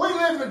right. We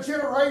live in a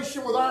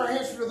generation with our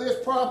answer to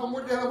this problem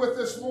we're dealing with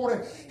this morning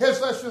is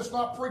let's just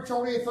not preach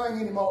on anything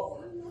anymore.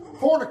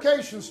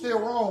 Fornication's still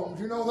wrong.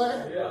 Do you know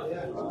that?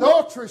 Yeah.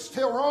 Adultery's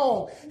still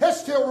wrong. It's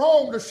still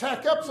wrong to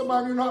shack up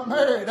somebody you're not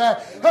married.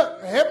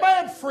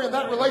 Amen, friend.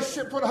 That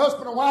relationship between a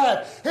husband and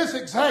wife is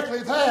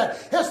exactly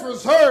that. It's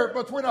reserved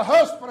between a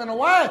husband and a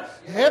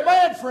wife.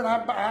 Amen, friend.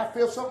 I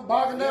feel something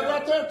bogging down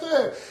right there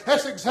too.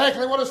 That's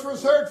exactly what it's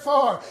reserved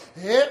for.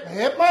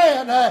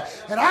 Amen.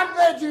 And I'm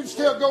glad you can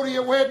still go to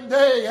your wedding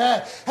day.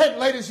 And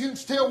ladies, you can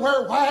still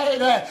wear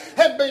white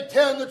and be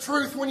telling the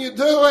truth when you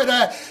do it.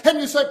 And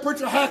you say,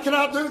 preacher, how can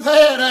I do that?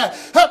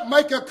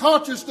 Make a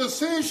conscious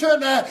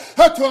decision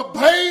to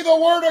obey the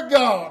Word of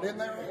God. Isn't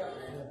that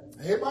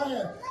right?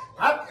 Amen.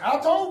 I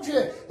told you,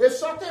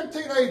 it's like them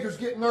teenagers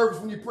get nervous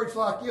when you preach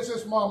like this.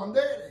 It's mom and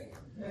daddy.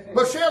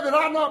 But Shell, did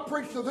I not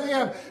preach to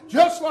them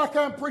just like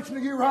I'm preaching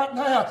to you right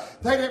now?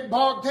 They didn't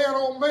bog down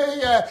on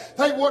me.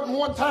 They wasn't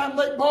one time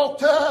they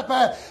balked up.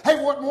 They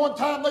wasn't one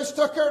time they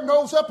stuck their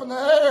nose up in the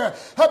air.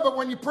 But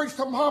when you preach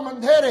to mom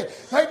and daddy,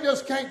 they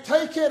just can't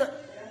take it.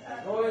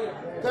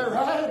 They're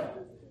right.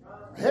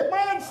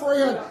 Amen,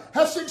 friend.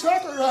 That's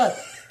exactly right.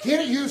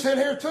 Kenny, you said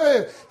here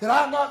too. Did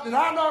I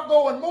not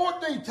go in more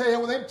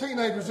detail with them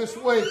teenagers this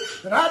week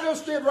than I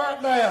just did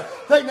right now?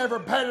 They never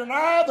batted an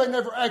eye. They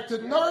never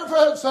acted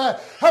nervous.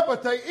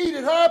 But they eat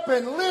it up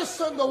and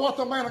listen to what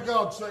the man of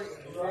God said.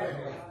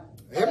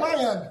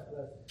 Amen.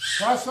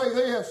 I say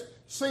this,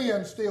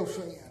 sin still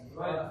sin.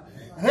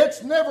 And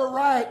it's never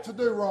right to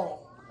do wrong.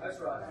 That's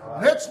right.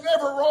 And it's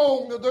never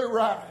wrong to do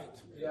right.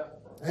 Yeah.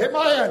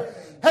 Amen.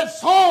 And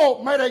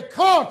Saul made a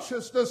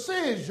conscious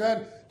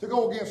decision to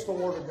go against the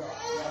Word of God.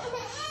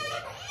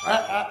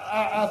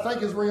 I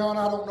think it's Rihanna,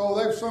 I don't know.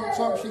 There's something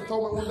she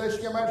told me one day.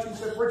 She came out and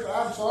she said, "Preacher,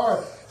 I'm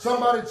sorry.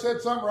 Somebody had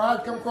said something, or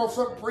I'd come across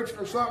something preaching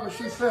or something." And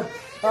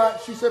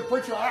she said,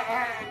 "Preacher,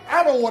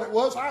 I know what it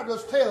was. I'll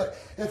just tell it.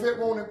 If it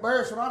won't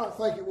embarrass him, I don't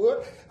think it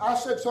would." I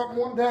said something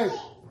one day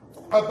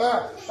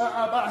about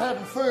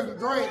having food and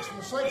drinks in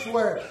the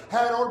sanctuary.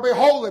 How it ought to be a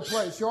holy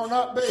place. You ought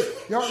not be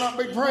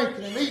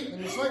drinking and eating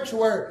in the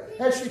sanctuary.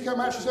 And she come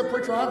out, she said,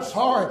 "Preacher, I'm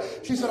sorry."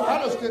 She said,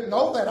 "I just didn't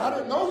know that. I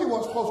didn't know you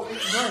weren't supposed to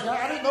eat and drink.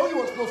 I didn't know you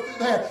weren't supposed to do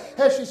that."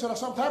 And she said,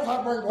 "Sometimes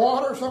I bring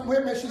water or something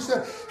with me." And she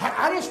said,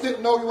 I just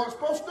didn't know you weren't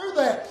supposed to do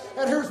that."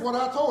 And here's what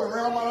I told her.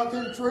 Am I not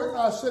telling the truth?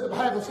 I said, the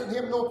Bible said,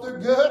 "Him doth do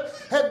good,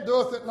 and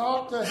doeth it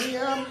not to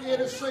him,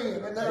 it is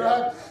sin."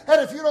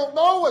 And if you don't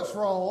know what's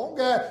wrong,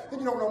 then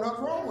you don't know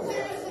nothing wrong with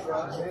it.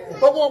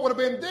 But what would have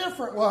been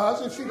different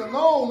was if she'd have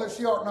known that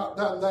she ought not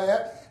done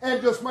that and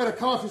just made a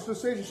conscious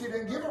decision she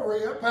didn't give a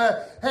rip,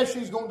 and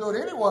she's going to do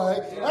it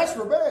anyway. That's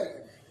rebellion.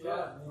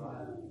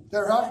 Is that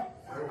right?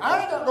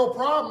 I ain't got no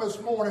problem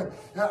this morning.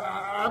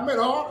 I've been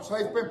honest.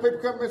 There's been people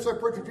come in and say,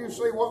 "Preacher, do you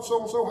see what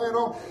so-and-so had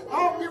on?"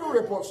 I don't give a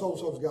rip what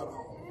so-and-so's got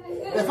on.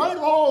 If they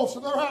lost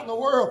and they're out in the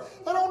world,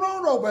 they don't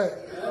know no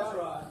better. That's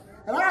right.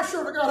 And I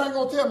sure to God ain't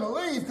going to tell them to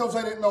leave because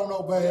they didn't know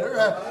no better.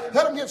 Let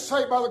them get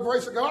saved by the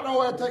grace of God. No,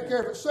 that'll take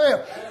care of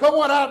itself. But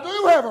what I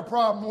do have a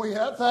problem with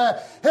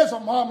is a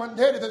mom and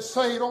daddy that's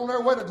saved on their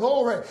way to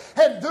glory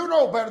and do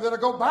no better than to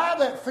go buy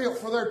that filth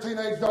for their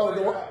teenage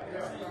daughter.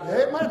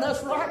 Amen,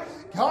 that's right.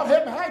 God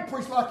help me, I ain't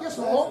preached like this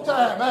in a long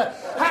time.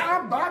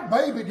 I'm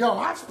babied y'all.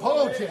 I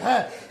spoiled you.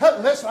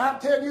 Listen, I'm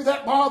telling you,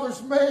 that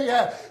bothers me.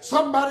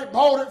 Somebody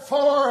bought it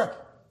for.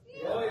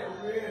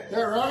 Is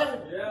that right?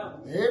 Yeah.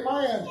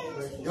 Amen.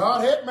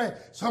 God help me.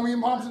 Some of you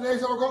moms and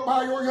dads are going to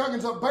buy your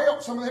youngins a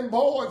belt. Some of them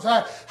boys,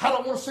 I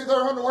don't want to see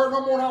their underwear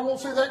no more than I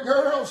want to see that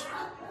girl's.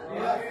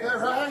 That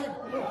right?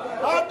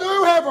 I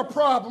do have a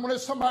problem when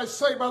it's somebody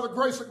saved by the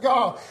grace of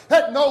God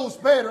that knows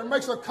better and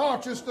makes a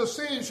conscious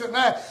decision.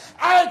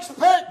 I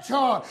expect,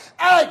 John,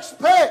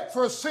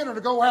 for a sinner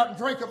to go out and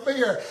drink a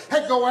beer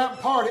and go out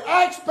and party.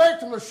 I expect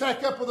them to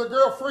shack up with a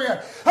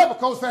girlfriend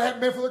because if it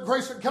hadn't been for the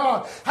grace of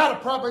God, I'd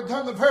have probably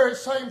done the very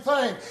same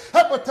thing.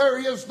 But there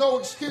is no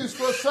excuse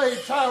for a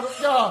saved child of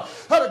God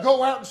to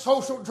go out and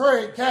social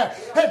drink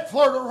and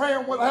flirt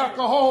around with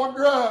alcohol and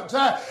drugs.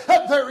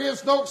 There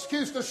is no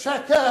excuse to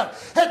shack up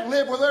and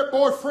live with their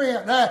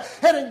boyfriend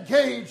and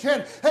engage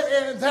in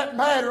that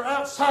matter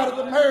outside of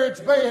the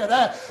marriage bed.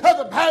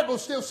 The Bible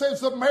still says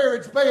the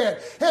marriage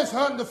bed is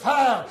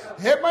undefiled.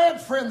 Amen,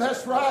 friend,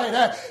 that's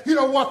right. You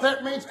know what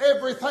that means?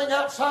 Everything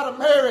outside of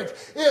marriage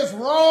is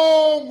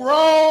wrong.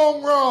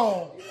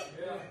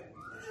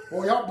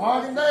 Well, y'all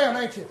bogging down,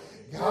 ain't you?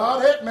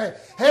 God help me.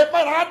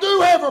 I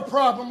do have a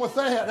problem with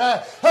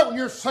that. When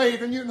you're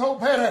saved and you know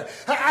better,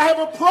 I have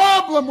a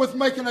problem with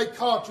making a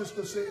conscious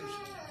decision.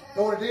 You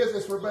know what it is?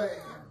 It's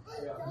rebellion.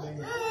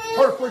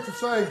 Heard a preacher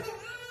say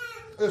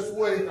this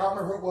week, I don't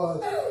remember who it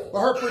was, but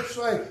I heard a preacher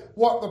say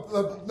what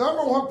the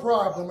number one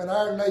problem in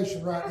our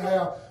nation right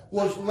now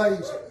was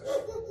laziness.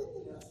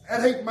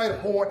 And he made a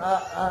point.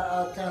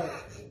 I kind of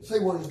see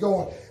where he's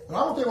going. But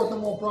I'm going to tell you what the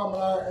number one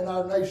problem in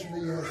our nation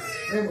is,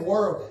 in the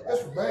world.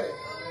 It's rebellion.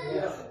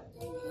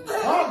 The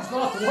problem's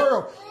not the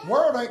world. The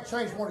world ain't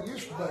changed what it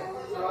used to be.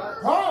 The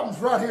problem's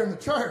right here in the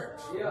church.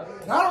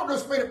 And I don't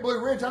just mean at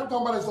Blue Ridge. I'm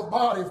talking about as the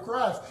body of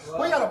Christ.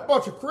 We got a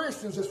bunch of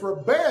Christians that's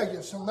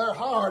rebellious in their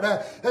heart.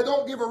 They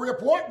don't give a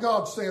rip what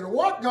God said or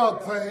what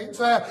God thinks.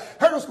 They're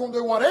just going to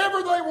do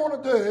whatever they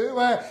want to do.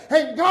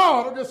 And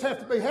God will just have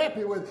to be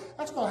happy with it.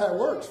 That's not how it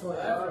works for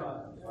him.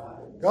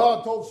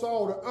 God told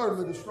Saul to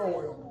utterly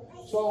destroy him.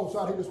 Saul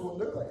decided he just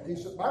wouldn't do that.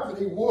 He said, Bible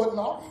said he would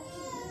not.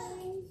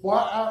 Well,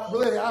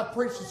 I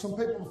preached to some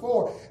people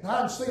before, and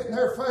I can see it in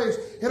their face.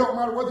 It don't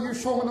matter whether you're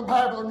showing the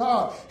Bible or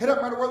not. It don't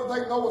matter whether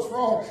they know what's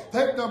wrong.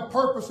 They've done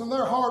purpose in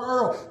their heart,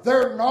 Earl.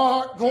 They're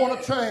not going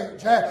to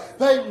change.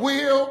 They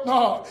will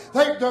not.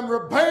 They've done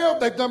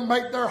rebelled. They've done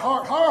made their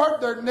heart hard,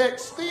 their neck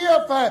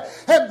stiff,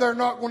 and they're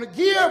not going to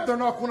give. They're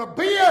not going to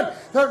bend.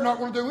 They're not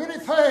going to do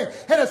anything.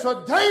 And it's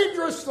a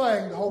dangerous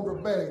thing to hold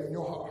rebellion in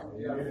your heart.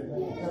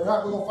 All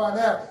right, we're going to find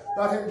out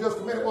right here in just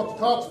a minute what the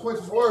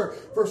consequences were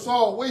for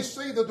Saul. We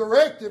see the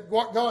directive,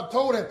 what God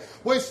told him.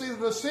 We see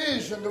the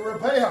decision to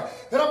rebel.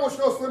 Then I want you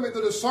to notice with me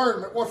the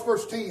discernment. Watch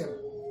verse 10.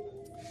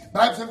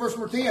 Bible says in verse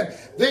number 10,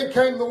 then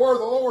came the word of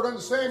the Lord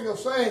unto Samuel,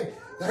 saying,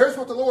 now here's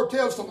what the Lord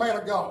tells the man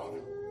of God.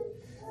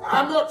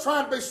 I'm not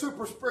trying to be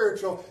super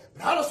spiritual,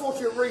 but I just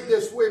want you to read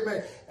this with me.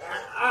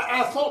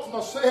 I thought to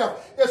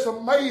myself, it's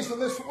amazing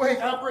this week.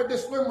 I've read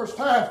this numerous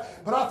times,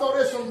 but I thought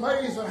it's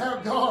amazing how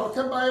God will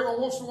come by every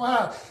once in a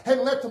while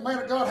and let the man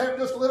of God have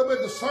just a little bit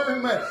of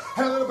discernment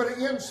and a little bit of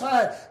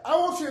insight. I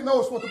want you to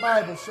notice what the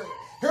Bible said.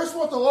 Here's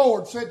what the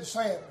Lord said to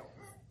Samuel.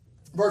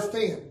 Verse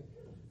 10.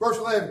 Verse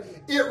 11.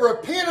 It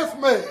repenteth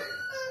me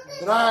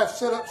that I have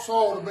set up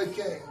Saul to be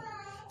king.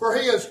 For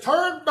he has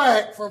turned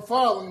back from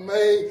following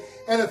me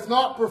and hath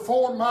not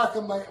performed my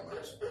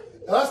commandments.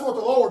 Now that's what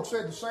the Lord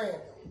said to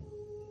Samuel.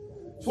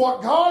 It's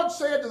what God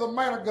said to the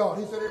man of God.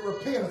 He said, it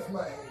repenteth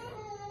me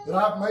that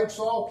I've made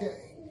Saul king.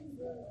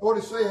 What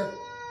he said,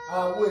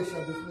 I wish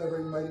I just never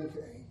even made him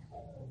king.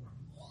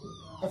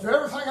 After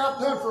everything I've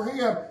done for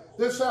him,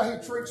 this is how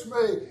he treats me.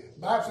 The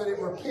Bible said it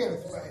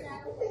repenteth me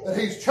that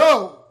he's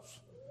chose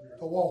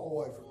to walk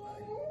away from me.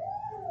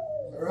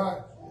 All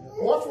right?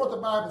 Watch what the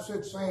Bible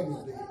said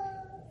Samuel did.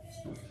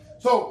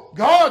 So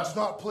God's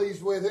not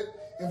pleased with it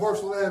in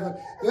verse 11.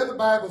 Then the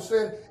Bible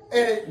said,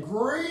 and it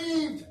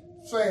grieved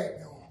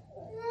Samuel,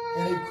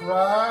 and he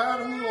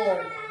cried unto the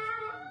Lord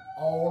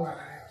all night.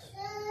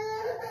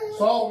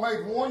 Saul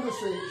made one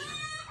decision.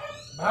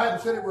 The Bible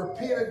said it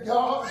repented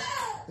God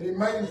that he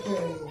made him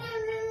king.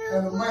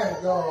 And the man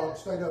of God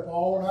stayed up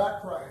all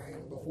night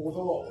crying before the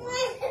Lord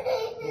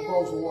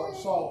because of what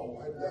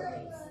Saul had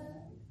done.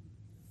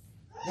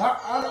 Now,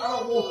 I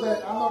don't want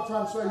that. I'm not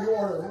trying to say you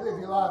ought to live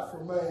your life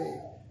for me.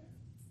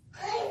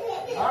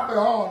 I'll be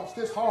honest,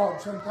 it's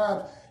hard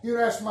sometimes. You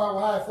ask my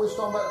wife, we was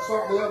talking about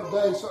something the other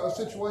day, a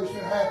situation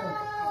that happened.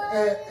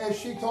 And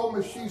she told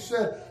me, she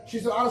said,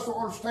 I just don't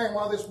understand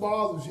why this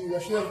bothers you.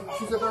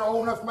 She said, they're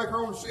old enough to make their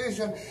own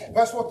decision.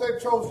 That's what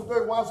they've chosen to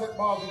do. Why does that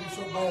bother you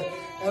so bad?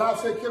 And I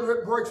said, kid,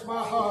 it breaks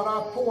my heart.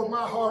 I poured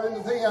my heart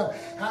into them.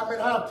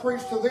 I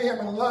preached to them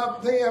and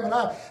loved them. And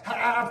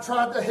I've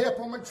tried to help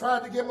them and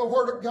tried to give them the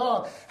Word of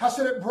God. I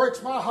said, it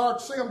breaks my heart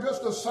to see them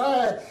just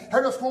decide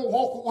they're just going to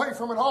walk away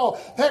from it all.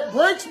 That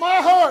breaks my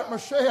heart,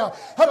 Michelle.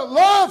 To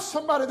love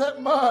somebody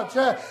that much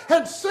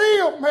and see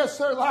them mess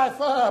their life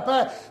up.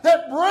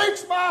 That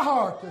breaks my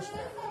heart this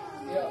morning.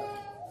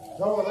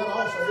 So then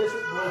also, this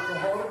is breaks the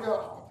heart of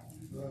God.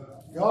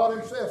 God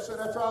himself said,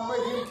 after I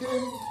made him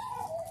king,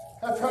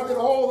 after I did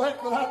all that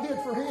I did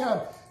for him,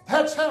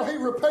 that's how he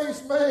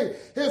repays me,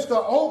 is to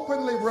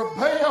openly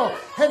rebel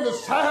and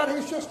decide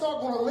he's just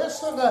not going to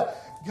listen to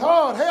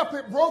God. Help,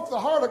 it broke the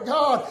heart of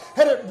God,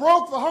 and it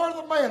broke the heart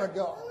of the man of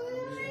God.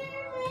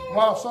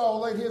 While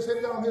Saul laid his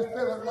head down on his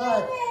pillow at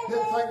night,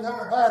 didn't think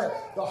nothing about it.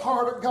 The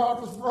heart of God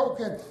was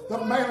broken.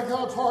 The man of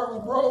God's heart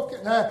was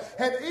broken.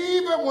 And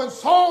even when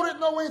Saul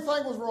didn't know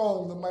anything was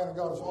wrong, the man of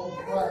God was home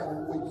crying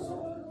and weeping.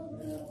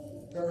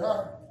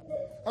 Right?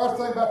 I was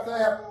thinking about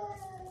that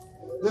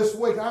this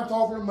week. I'm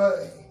talking to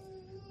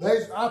me.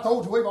 I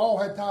told you we've all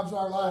had times in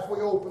our life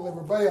we openly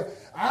rebel.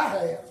 I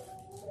have.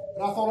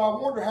 And I thought,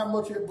 I wonder how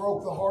much it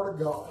broke the heart of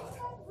God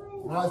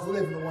when I was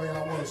living the way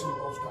I was in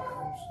those times.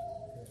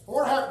 I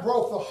wonder how it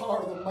broke the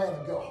heart of the man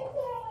of God.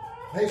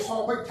 They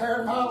saw me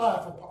tearing my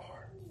life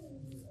apart.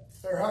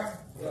 Right?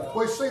 Yeah.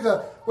 We see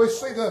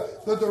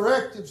the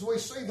directives. We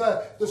see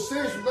the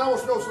decisions. That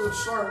was no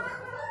concern.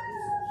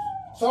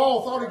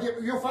 Saul thought he'd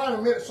get. You'll find in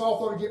a minute. Saul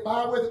thought he'd get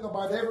by with it.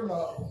 Nobody'd ever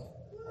know.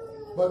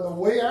 But in the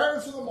wee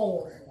hours of the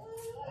morning,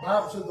 the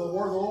Bible said the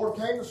word of the Lord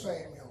came to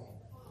Samuel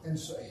and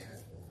said,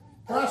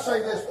 "Can I say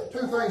this?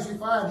 Two things you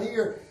find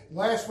here.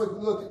 Last week we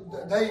looked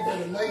at David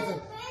and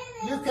Nathan.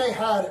 You can't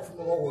hide it from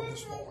the Lord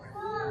this morning.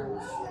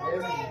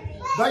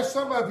 There's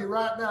some of you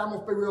right now, I'm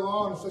going to be real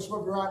honest, there's some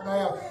of you right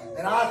now,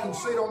 and I can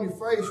see it on your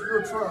face,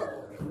 you're troubled.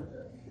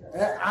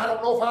 And I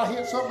don't know if I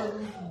hit something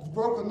that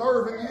broke a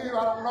nerve in you,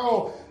 I don't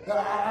know.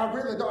 I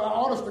really don't,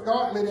 honest to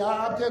God, Lydia,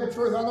 I tell the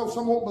truth, I know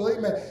some won't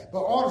believe me,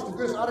 but honest to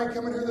goodness, I didn't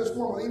come in here this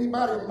morning with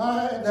anybody in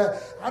mind.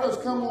 I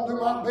just come to do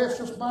my best,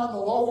 just mind the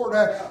Lord.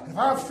 If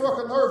I've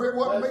struck a nerve, it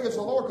wasn't me, it's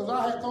the Lord, because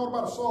I hadn't thought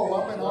about a soul,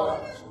 I've been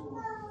honest.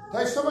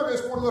 There's some of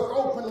us want to look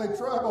openly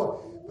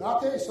troubled, but I'll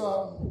tell you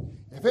something.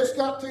 If it's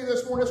got to you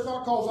this morning, it's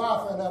not because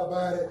I found out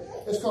about it.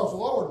 It's because the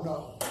Lord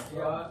knows.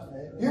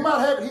 You might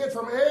have it hid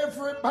from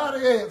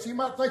everybody else. You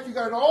might think you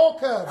got it all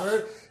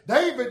covered.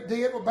 David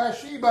did with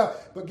Bathsheba.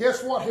 But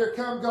guess what? Here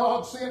come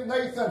God, sent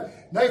Nathan.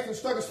 Nathan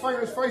stuck his finger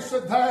in his face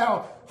and said,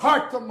 thou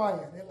art the man.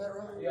 Isn't that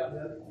right? Yeah.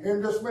 Here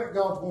in just a minute,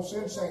 God's going to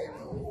send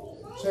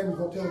Samuel. Samuel's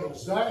going to tell him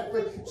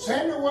exactly.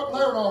 Samuel wasn't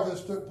there when all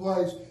this took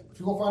place. But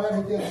you're going to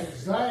find out he did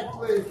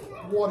exactly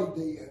what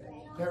he did.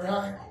 Is that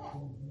right?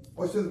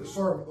 Well, it's in the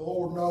discernment. The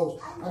Lord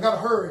knows. I got to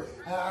hurry.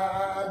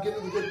 I'm getting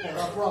to the good part.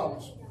 I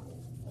promise.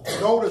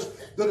 Notice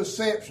the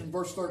deception,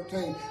 verse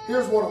 13.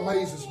 Here's what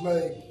amazes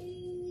me.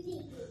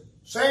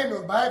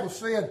 Samuel, the Bible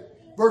said,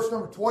 verse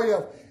number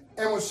 12,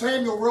 and when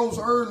Samuel rose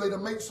early to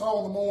meet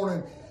Saul in the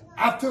morning,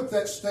 I took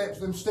them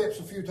steps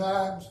a few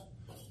times.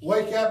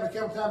 Wake up and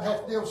come time,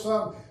 have to deal with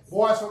something.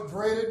 Boy, it's a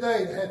dreaded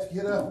day to have to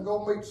get up and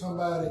go meet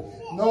somebody,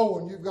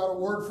 knowing you've got a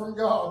word from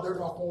God. They're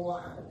not going to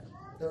lie.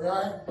 Is that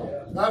right?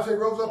 The Bible said he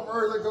rose up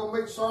early to go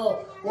meet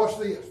Saul. Watch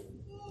this.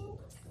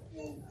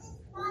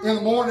 In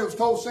the morning it was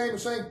told Samuel,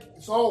 saying,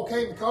 Saul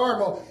came to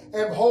Carmel,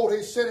 and behold,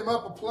 he set him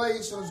up a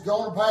place and was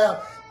gone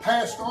about,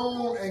 passed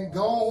on and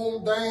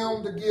gone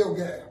down to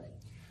Gilgal.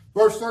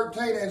 Verse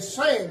 13, and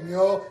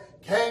Samuel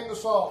came to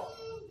Saul.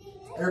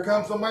 Here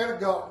comes the man of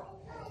God.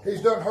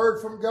 He's done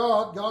heard from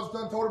God. God's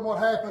done told him what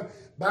happened.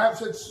 The Bible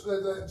said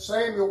that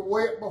Samuel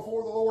wept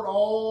before the Lord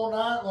all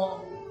night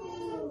long.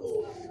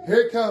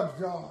 Here comes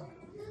John.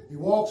 He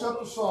walks up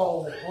to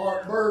Saul,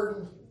 heart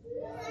burdened,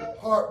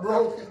 heart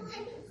broken,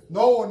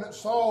 knowing that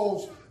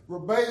Saul's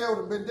rebelled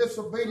and been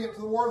disobedient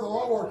to the word of the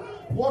Lord.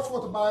 Watch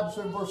what the Bible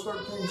said in verse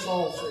 13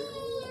 Saul said.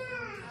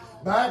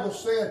 Bible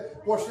said,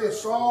 watch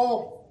this,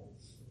 Saul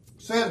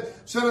said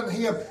unto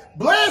him,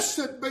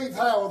 Blessed be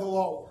thou of the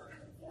Lord.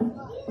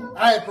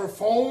 I have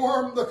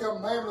performed the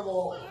commandment of the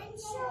Lord.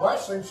 Well, that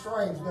seems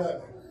strange, doesn't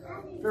it?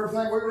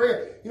 Everything we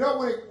read. You know,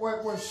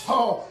 when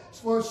Saul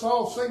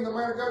sing the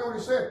man of God, you know what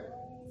he said?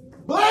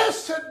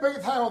 Blessed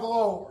be thou of the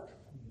Lord.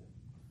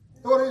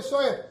 You know what he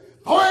said?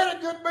 Boy, ain't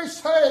it good to be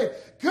saved.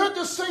 Good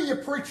to see you,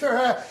 preacher.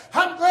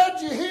 I'm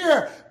glad you're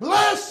here.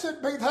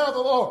 Blessed be thou of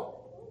the Lord.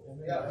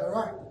 Yeah. All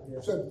right?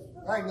 He said,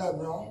 ain't nothing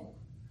wrong.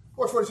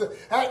 Watch what he said.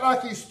 Act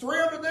like he's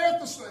thrilled to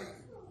death to see you.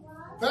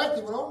 In fact,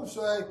 he went on to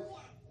say,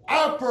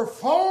 I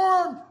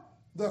performed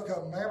the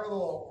commandment of the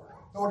Lord.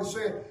 You know what he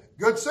said?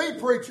 Good to see you,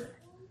 preacher.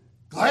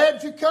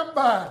 Glad you come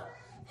by.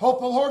 Hope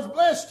the Lord's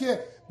blessed you.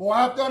 Boy,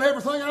 I've done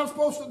everything I'm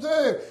supposed to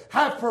do.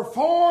 I've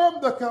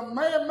performed the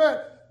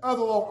commandment of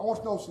the Lord. I want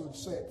to know some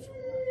deception.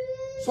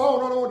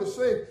 Saul not only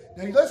deceived.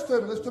 Now,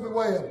 listen to me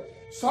well.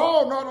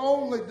 Saul not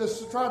only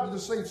tried to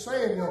deceive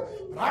Samuel,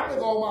 but I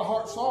believe all my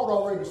heart Saul had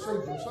already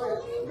deceived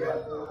himself.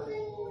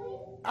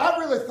 I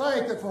really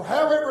think that for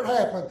however it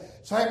happened,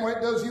 same way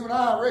it does you and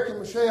I reckon,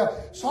 Michelle,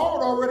 Saul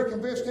had already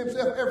convinced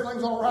himself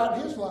everything's all right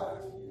in his life.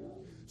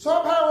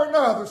 Somehow or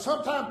another,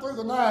 sometime through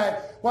the night,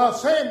 while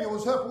Samuel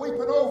was up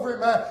weeping over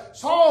him,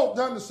 Saul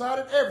done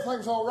decided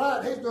everything's all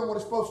right. He's doing what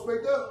he's supposed to be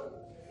doing.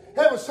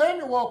 And when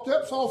Samuel walked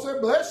up, Saul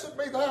said, Blessed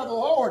be thou the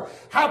Lord.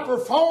 I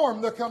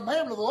performed the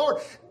commandment of the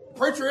Lord.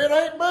 Preacher, it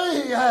ain't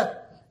me.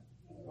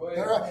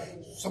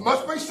 So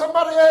must be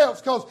somebody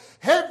else, because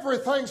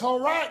everything's all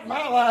right in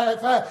my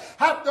life.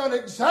 I've done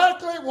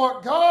exactly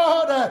what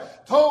God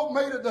told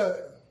me to do.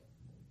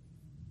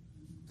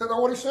 Is that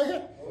what he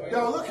said?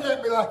 Y'all looking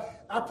at me like,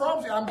 I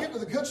promise you, I'm getting to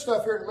the good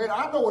stuff here in a minute.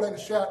 I know it ain't a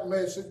shouting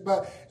message,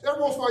 but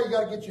every once in a while you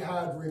got to get your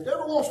hide ripped.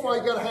 Every once in a while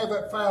you got to have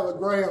that foul of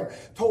ground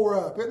tore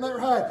up. Isn't that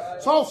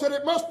right? Saul said,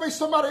 it must be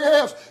somebody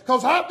else,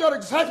 because I've done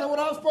exactly what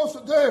I'm supposed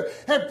to do.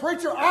 And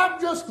preacher,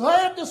 I'm just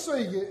glad to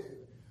see you.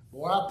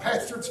 Boy, I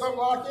pastored something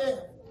like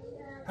that.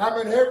 I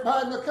mean,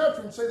 everybody in the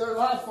country can see their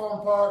life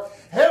falling apart.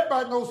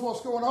 Everybody knows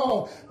what's going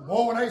on.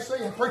 Boy, when they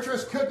see you, preacher,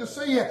 it's good to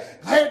see you.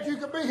 Glad you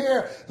could be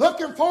here.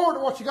 Looking forward to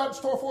what you got in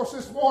store for us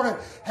this morning.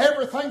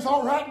 Everything's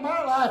all right in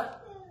my life.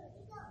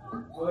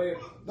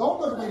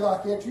 Don't look at me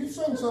like that. You've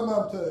seen some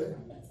of them too.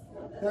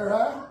 They're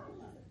right.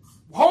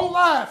 Whole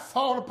life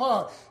falling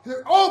apart.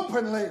 They're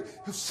openly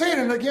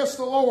sinning against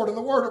the Lord and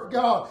the Word of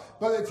God.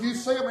 But if you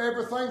see them,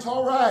 everything's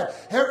all right.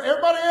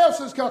 Everybody else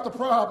has got the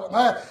problem.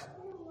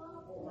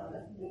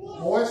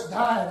 Boy, it's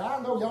dying. I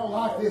know y'all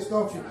like this,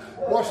 don't you?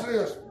 Watch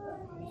this.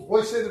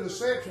 We see the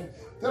deception.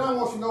 Then I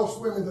want you to know,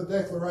 swim in the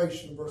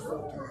declaration, verse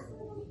 14.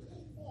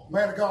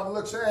 Man of God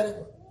looks at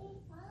him.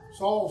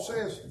 Saul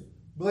says,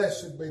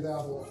 Blessed be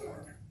thou the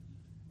Lord.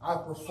 I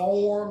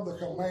perform the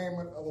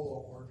commandment of the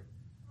Lord.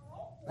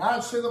 And I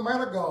see the man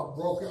of God,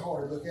 broken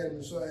hearted, look at him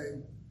and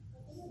say,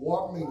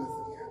 What meaneth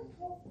then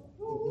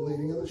the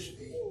bleating of the sheep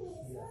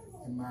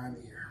in mine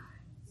ear?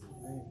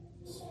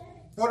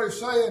 What he's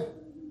saying,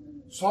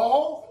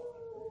 Saul,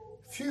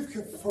 if you've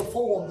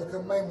performed the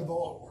commandment of the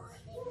Lord,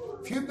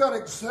 if you've done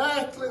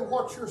exactly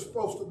what you're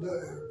supposed to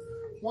do,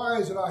 why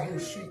is it I hear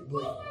sheep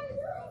bleating?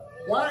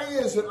 Why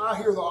is it I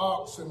hear the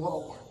oxen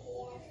lowing?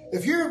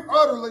 If you've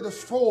utterly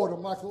destroyed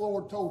them like the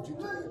Lord told you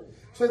to.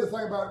 See, the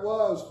thing about it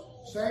was,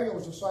 Samuel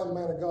was the same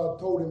man of God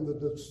told him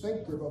the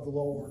distinctive of the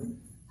Lord,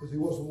 as he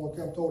was the one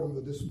who told him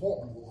the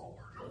disappointment of the Lord.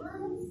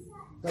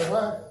 That's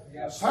right?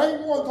 Yeah.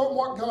 Same one told him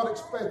what God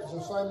expected,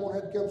 the same one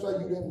had to come and say,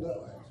 You didn't do it.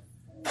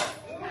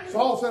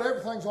 Saul said,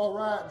 Everything's all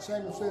right. And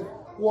Samuel said,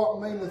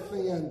 What meaneth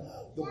then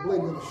the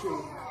bleating of the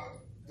sheep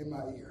in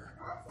my ear?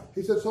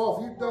 He said, Saul,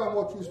 if you've done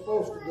what you're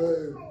supposed to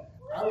do,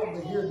 I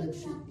wouldn't be hearing them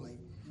sheep bleating.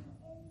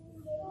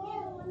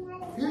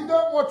 If you've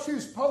done what you're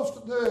supposed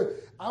to do,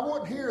 I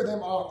wouldn't hear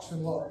them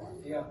oxen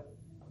lowing. Yeah.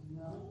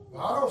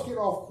 I don't get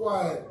off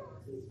quiet.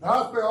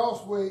 I'll be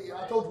honest with you.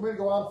 I told you a minute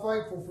ago, I'm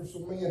thankful for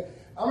some men.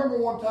 I remember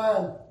one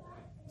time,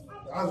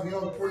 I was a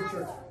young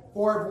preacher,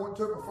 before everyone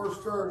took my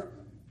first church,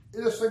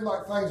 it just seemed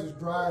like things was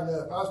drying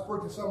up. I was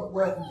preaching something at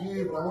Welcome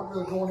View, but I wasn't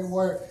really going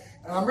anywhere.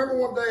 And I remember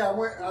one day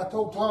I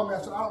told Tommy,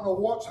 I said, I don't know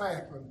what's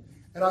happened.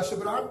 And I said,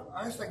 but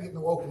I just ain't getting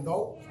no open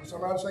doors. I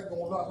said, I just ain't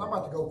going nuts. I'm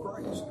about to go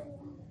crazy.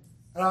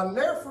 And I'll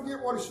never forget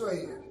what he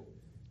said.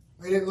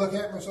 He didn't look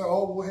at me and say,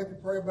 oh, we'll have to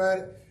pray about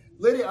it.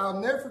 Lydia, I'll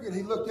never forget,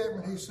 he looked at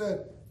me and he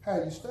said, how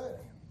are you studying?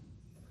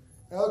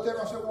 And I looked at him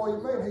and I said, what do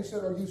you mean? He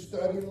said, are you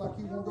studying like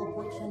you want to go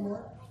preach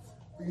somewhere?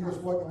 Or you just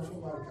waiting on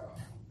somebody to come?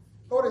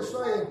 What he's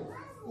saying,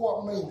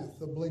 what meaneth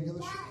the bleating of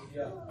the sheep?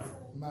 Yeah.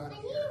 Mine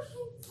ears.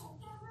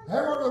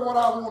 That wasn't really what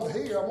I wanted to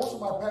hear. I want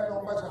somebody patting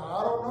on my back and saying,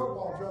 I don't know,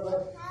 Paul.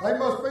 They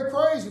must be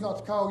crazy not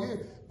to call you.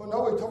 But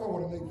nobody told me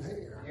what I need to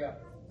hear. Yeah.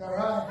 All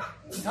right?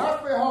 Now,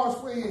 to be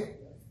honest with you,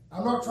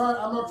 I'm not trying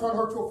to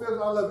hurt your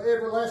feelings. I love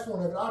every last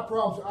one of it. I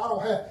promise you,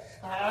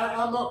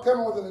 I'm not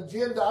coming with an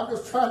agenda. I'm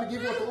just trying to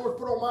give you what the Lord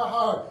put on my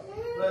heart.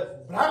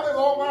 But I believe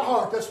all my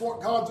heart that's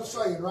what God's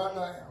saying right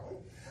now.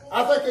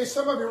 I think there's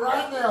some of you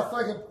right now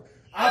thinking,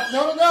 I've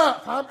done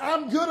enough.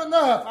 I'm good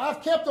enough.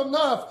 I've kept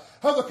enough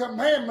of the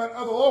commandment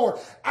of the Lord.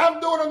 I'm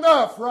doing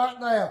enough right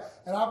now.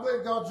 And I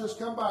believe God just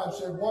come by and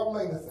said, what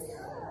meaneth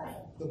then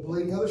the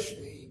bleating of the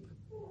sheep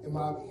in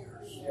my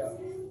ears?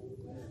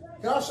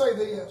 Can I say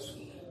this?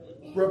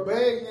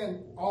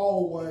 Rebellion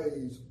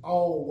always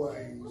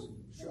shows.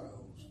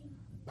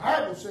 The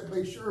Bible said,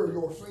 be sure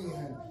your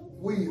sin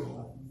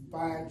will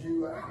find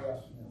you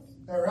out.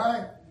 All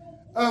right?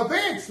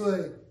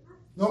 Eventually,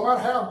 no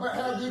matter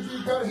how good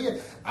you got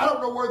it, I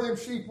don't know where them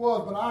sheep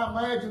was, but I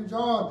imagine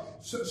John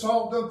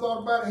saw them,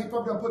 thought about it. He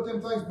probably put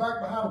them things back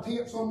behind a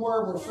tent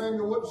somewhere where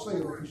Samuel wouldn't see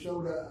them if he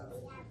showed up.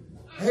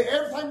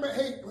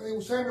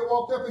 Samuel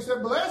walked up, he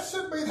said,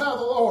 blessed be thou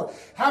the Lord.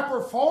 I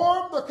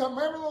performed the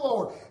commandment of the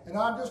Lord. And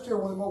I just hear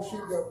one of them old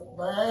sheep go,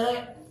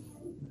 back.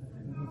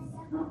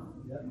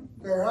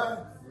 All right?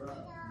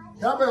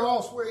 I've been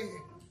all sweet.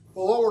 The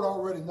Lord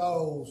already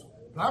knows.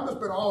 But I'm just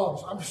being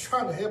honest. I'm just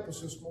trying to help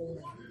us this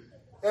morning.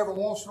 Every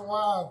once in a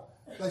while,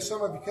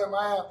 some of you come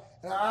out,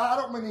 and I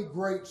don't mean any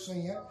great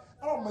sin.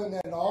 I don't mean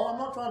that at all. I'm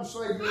not trying to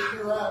say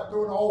you're out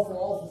doing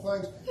awful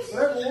things.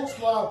 But every once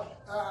in a while,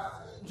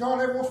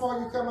 John, every once in a while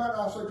you come out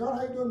and I say, John,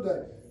 how you doing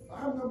today?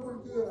 I'm doing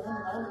pretty good.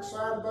 I'm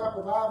excited about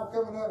revival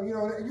coming up. You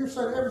know, you're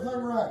saying everything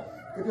right.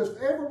 But just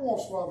every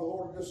once in a while, the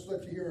Lord will just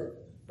let you hear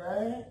a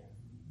bang.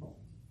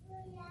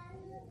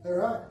 All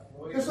right?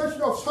 Just let you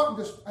know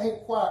something just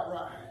ain't quite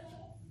right.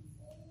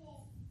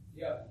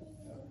 Yeah.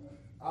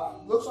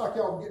 Looks like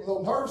y'all getting a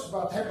little nervous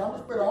about that, but I'm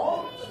just being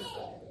honest.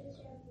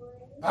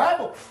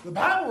 The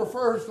Bible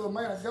refers to the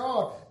man of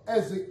God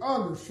as the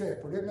under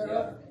shepherd, isn't that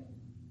right?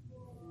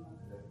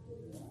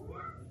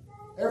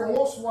 Every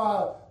once in a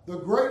while, the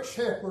great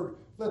shepherd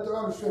let the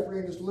under shepherd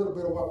in just a little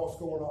bit about what's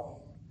going on.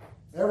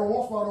 Every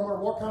once in a while, no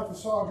matter what kind of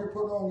facade you're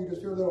putting on, you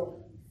just hear a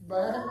little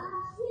bang,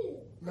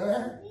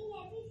 bang.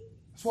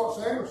 That's what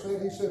Samuel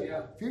said. He said,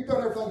 if you've done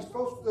everything you're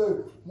supposed to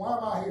do, why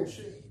am I here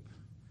sheep?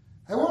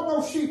 There wasn't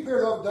no sheep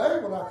here the other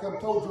day when I come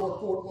told you what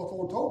the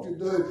Lord told you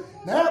to do.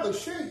 Now the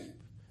sheep.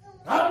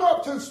 I'm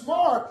not too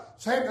smart.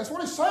 Sam, that's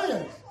what he's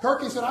saying.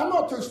 Kirky said, I'm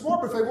not too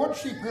smart, but if they weren't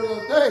sheep here the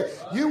other day,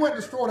 you went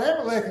and destroyed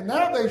Amalek, and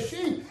now they're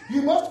sheep.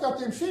 You must have got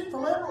them sheep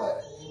from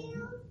Amalek.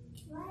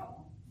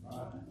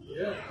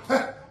 Yeah.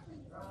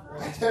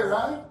 Is that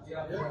right?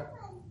 Yeah.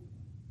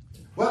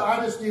 Well,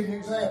 I'll just give you an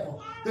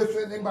example. This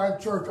isn't anybody in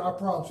church, I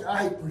promise you.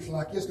 I hate preaching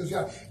like this because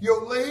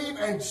you'll leave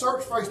and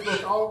search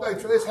Facebook all day.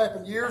 So this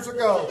happened years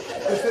ago.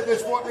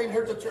 This wasn't even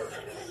here at the church.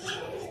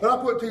 But I'll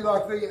put it to you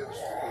like this.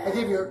 I'll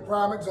give you a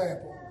prime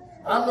example.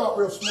 I'm not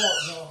real smart,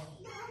 John.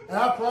 And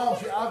I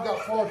promise you, I've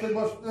got far too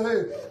much to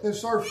do than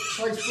search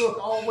Facebook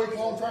all week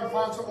long trying to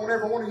find something on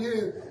every one of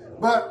you.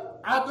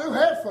 But I do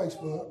have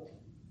Facebook.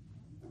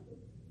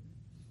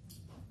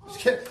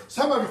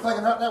 Some of you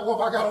thinking right now,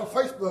 well, if I got on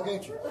Facebook,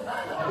 ain't you?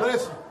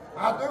 Listen,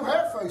 I do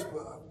have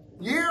Facebook.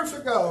 Years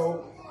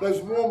ago, there's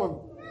a woman,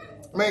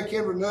 man,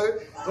 Kimber knew,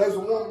 there's a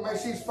woman, man,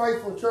 she's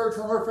faithful to church,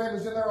 her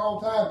family's in there all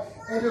the time,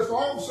 and just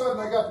all of a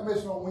sudden they got to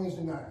missing on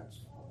Wednesday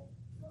nights.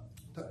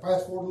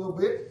 Fast forward a little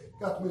bit,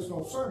 got to missing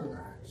on Sunday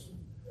nights.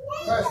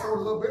 Fast forward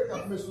a little bit,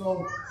 got to missing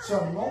on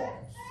Sunday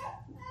mornings.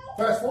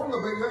 Fast forward a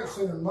little bit, you ain't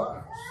seen her in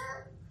months.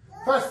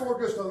 Fast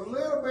forward just a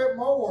little bit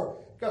more,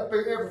 got to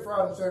be every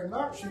Friday and Saturday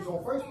night. She's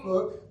on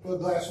Facebook with a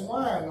glass of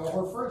wine and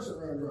all her friends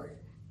sitting around drinking.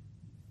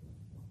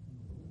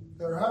 Is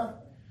that right?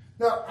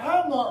 Now,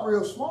 I'm not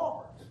real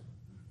smart.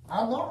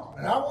 I'm not.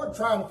 And I wasn't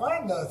trying to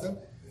find nothing.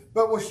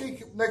 But when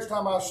next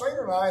time I seen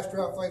her and I asked her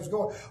how things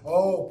going,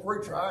 oh,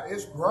 preacher,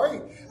 it's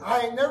great.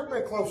 I ain't never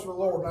been closer to the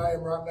Lord than I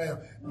am right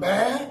now.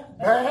 Man.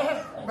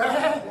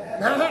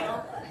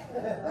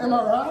 Am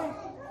I right?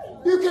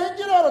 You can't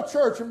get out of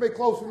church and be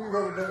closer than you've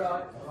ever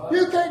been.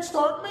 You can't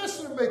start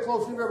missing and be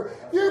closer than you've ever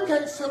been. You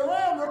can't sit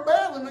around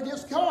rebelling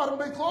against God and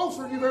be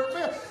closer than you've ever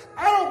been.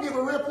 I don't give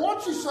a rip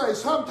what you say.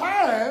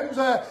 Sometimes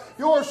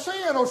your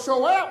sin will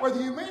show out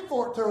whether you mean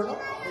for it to or not.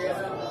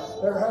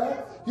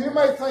 Yeah. You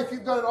may think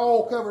you've got it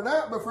all covered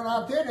up, but for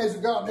I'm telling you, as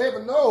God in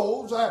heaven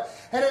knows,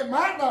 and it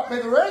might not be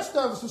the rest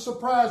of us as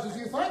surprised as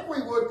you think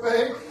we would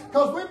be,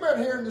 because we've been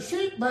hearing the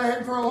sheep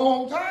band for a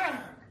long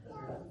time.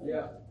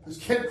 Yeah. It's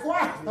getting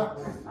quiet.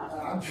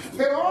 I'm just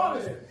being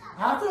honest.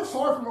 I feel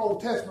sorry for my Old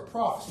Testament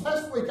prophets.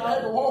 Last week I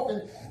had to walk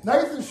in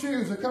Nathan's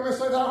shoes and come and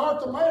say, thou art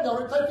the man. Y'all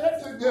didn't take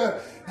that too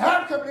good.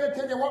 Now I'm coming in and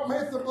telling you what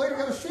meant the bleeding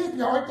of the sheep.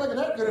 Y'all ain't thinking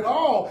that good at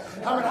all.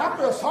 I mean, I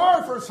feel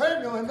sorry for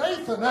Samuel and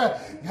Nathan.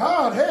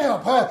 God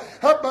help.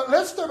 But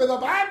listen to me. The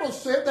Bible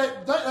said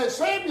that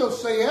Samuel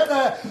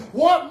said,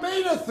 what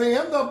meaneth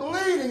then the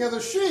bleeding of the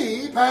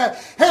sheep and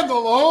the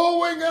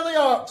lowing of the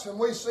oxen?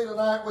 We see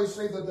tonight, we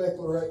see the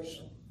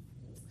declaration.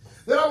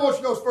 Then I want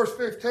you to notice verse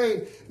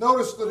 15.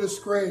 Notice the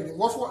discrediting.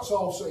 Watch what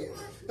Saul said.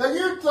 Now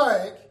you'd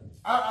think,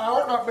 I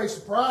ought not be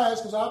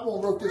surprised because I'm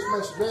going to wrote this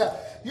message out.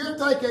 You'd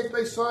think it'd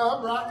be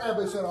some right now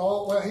be saying,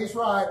 oh, well, he's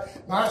right.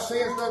 My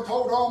sin's done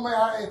told on me.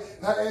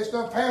 It's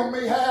done pound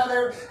me out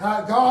there.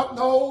 God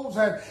knows.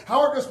 And I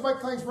ought to just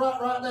make things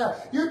right now.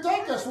 You'd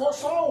think that's what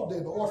Saul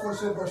did. But watch what it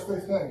said in verse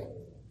 15.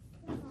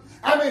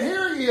 I mean,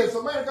 here he is,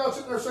 the man of God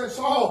sitting there saying,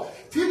 Saul,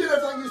 if you did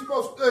everything you're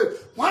supposed to do,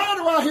 why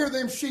do I hear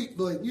them sheep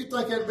bleating? You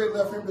think that'd be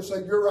enough for him to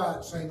say, you're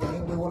right, Samuel, I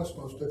didn't do what I'm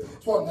supposed to do.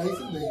 That's what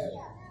Nathan did.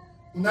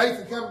 When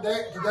Nathan came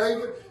to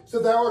David,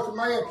 said, thou art the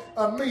man,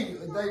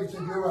 immediately David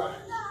said, you're right.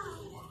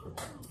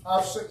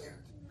 I've sinned.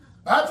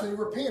 I've sinned,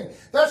 repented.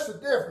 That's the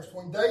difference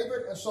between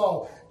David and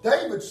Saul.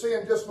 David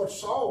sinned just what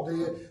Saul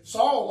did.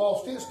 Saul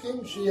lost his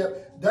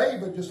kingship.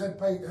 David just had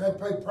to pay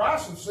the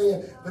price of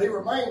sin, but he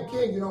remained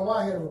king. You know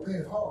why? He had a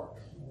repentant heart.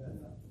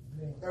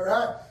 All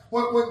right?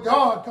 When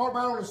God called him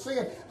out on his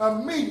sin,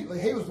 immediately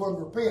he was going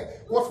to repent.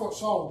 Watch what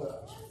Saul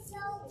does.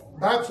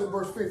 Bible said,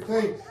 verse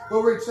 15.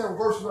 We'll read several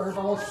verses right here if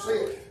I want you to see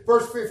it.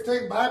 Verse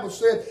 15, Bible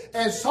said,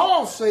 and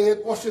Saul said,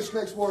 what's this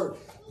next word?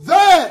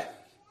 They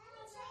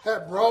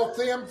had brought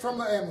them from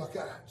the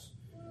Amalekites.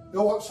 You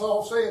know what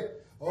Saul said?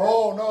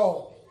 Oh,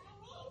 no.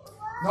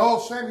 No,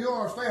 Samuel, you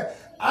don't understand.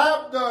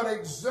 I've done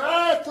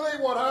exactly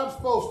what I'm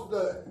supposed to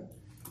do.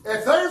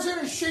 If there's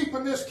any sheep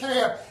in this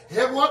camp,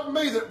 it wasn't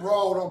me that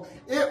brought them.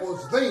 It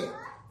was them.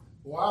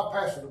 Well, I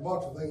pastored a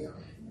bunch of them.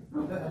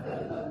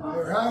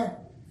 All right?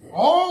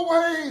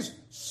 Always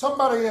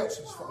somebody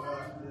else's fault.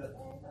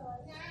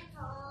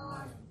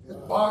 It's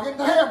bogging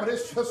down, but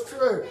it's just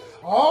true.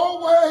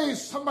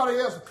 Always somebody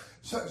else.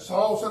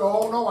 Saul said,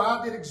 oh no,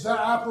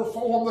 I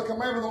performed the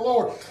commandment of the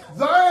Lord.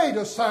 They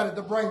decided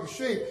to bring the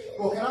sheep.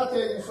 Well, can I tell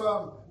you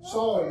something?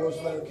 Saul was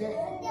their king.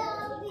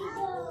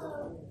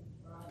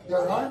 Is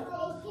that right?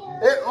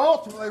 It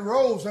ultimately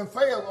rose and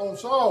fell on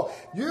Saul.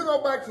 You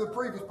go back to the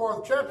previous part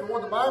of the chapter,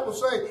 what the Bible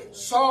say,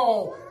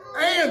 Saul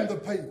and the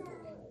people.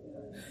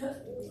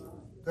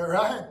 All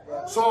right?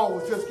 Saul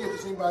was just getting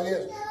to anybody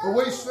else. But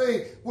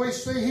we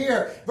see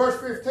here,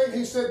 verse 15,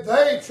 he said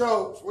they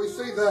chose. We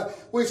see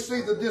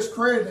the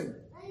discrediting.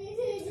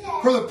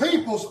 For the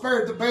people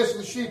spared the best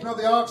of the sheep and of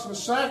the oxen and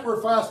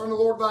sacrificed unto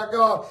the Lord thy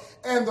God.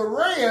 And the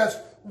rest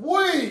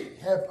we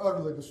have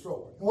utterly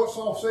destroyed. And what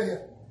Saul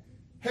said?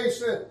 He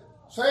said,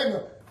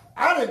 Samuel,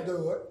 I didn't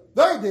do it.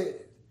 They did it.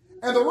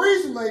 And the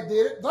reason they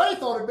did it, they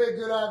thought it'd be a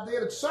good idea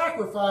to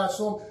sacrifice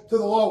them to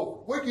the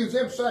Lord. We'd use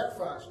them to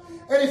sacrifice.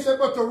 And he said,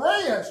 but the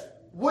rest,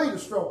 we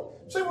destroyed.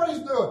 See what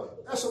he's doing?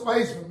 That's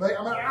amazing to me.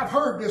 I mean, I've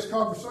heard this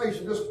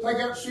conversation. Just take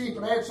out sheep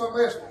and add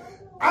something else.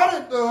 I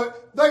didn't do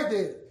it. They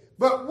did it.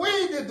 But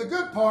we did the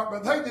good part,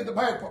 but they did the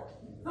bad part.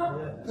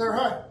 Is that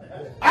right?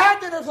 I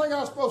did everything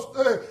I was supposed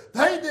to do.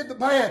 They did the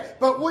bad,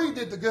 but we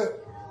did the good.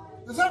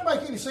 Does that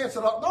make any sense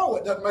at all? No,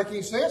 it doesn't make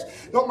any sense.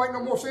 It don't make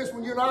no more sense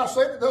when you and I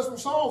said it. It does when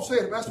Saul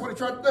said it. That's what he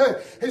tried to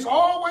do. He's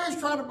always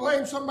trying to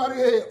blame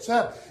somebody else.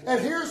 And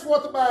here's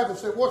what the Bible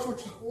said.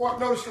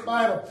 Notice the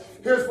Bible.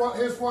 Here's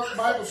what the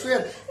Bible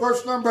said.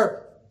 Verse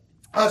number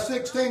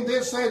 16,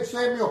 then said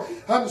Samuel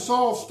unto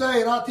Saul,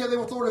 stay, and I'll tell thee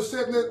what the Lord has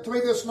said to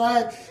me this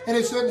night. And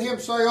he said to him,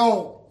 say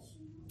on.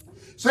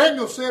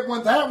 Samuel said,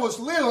 when thou was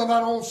little in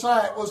thine own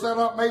sight, was thou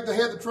not made the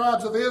head of the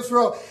tribes of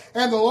Israel,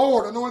 and the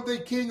Lord anointed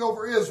thee king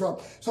over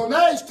Israel. So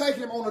now he's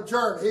taking him on a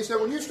journey. He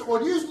said, when you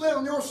was little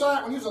in your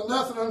sight, when you was a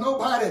nothing and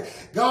nobody,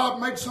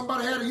 God made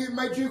somebody out of you,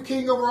 made you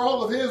king over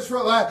all of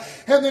Israel.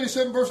 And then he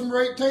said in verse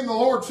number 18, the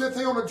Lord sent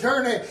thee on a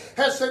journey,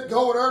 has said,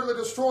 go and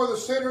utterly destroy the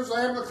sinners, the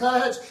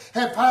Amalekites,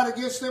 and fight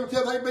against them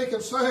until they be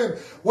consumed.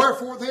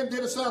 Wherefore then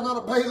didst thou not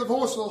obey the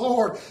voice of the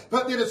Lord,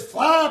 but didst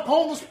fly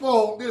upon the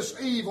spoil, and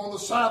didst evil on the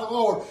side of the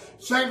Lord.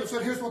 Samuel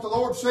said, here's what the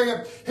Lord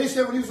said. He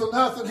said, when you was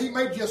nothing, he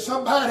made you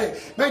somebody,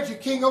 made you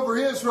king over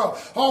Israel.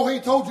 All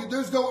he told you to do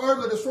is go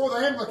utterly destroy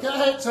the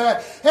Amalekites.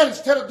 And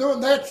instead of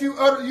doing that,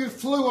 you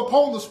flew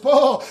upon the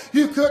spoil.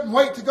 You couldn't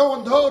wait to go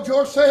indulge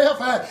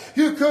yourself.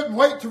 You couldn't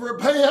wait to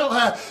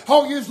rebel.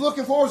 All you was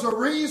looking for was a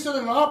reason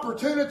and an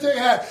opportunity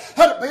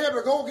to be able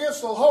to go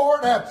against the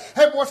Lord.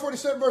 And watch what he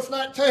said in verse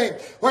 19.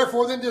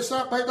 Wherefore then didst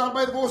thou not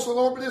obey the voice of the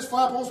Lord, but didst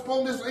fly upon the spoil,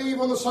 and didst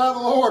evil on the side of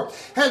the Lord.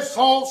 And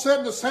Saul said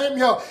unto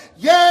Samuel,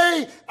 yea,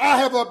 I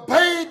have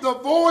obeyed the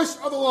voice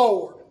of the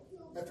Lord.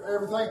 After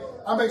everything,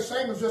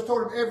 Samuel just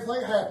told him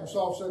everything happened.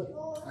 Saul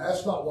said,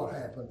 that's not what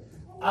happened.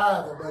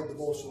 I've obeyed the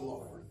voice of the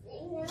Lord.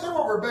 See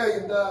what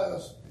rebellion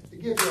does?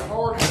 It gives you a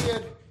hard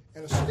head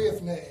and a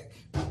stiff neck.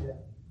 Is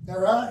that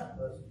right?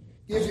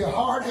 It gives you a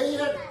hard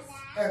head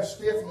and a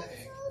stiff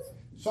neck.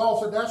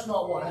 Saul said, that's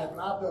not what happened.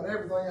 I've done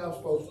everything I was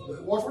supposed to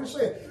do. Watch what he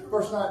said.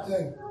 Verse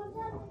 19.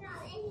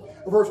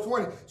 Verse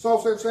 20, Saul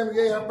said to Samuel,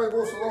 yea, I have obeyed the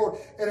voice of the Lord,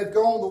 and had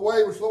gone the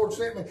way which the Lord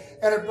sent me,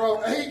 and had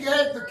brought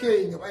Agag the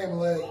king of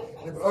Amalek,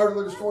 and had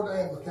utterly destroyed the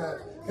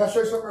Amalekites. Can I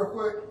show you something real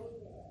quick?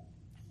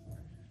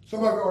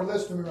 Some of you are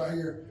listening to me right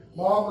here.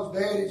 Mamas,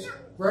 daddies,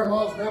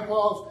 grandmas,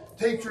 grandpas,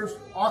 teachers,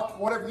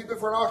 whatever you do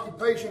for an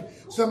occupation.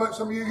 Some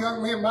of you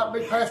young men might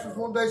be pastors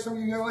one day. Some of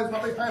you young ladies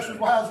might be pastors'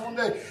 wives one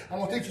day. I'm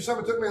going to teach you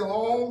something that took me a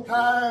long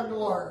time to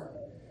learn.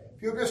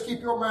 If you'll just keep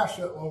your mouth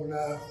shut long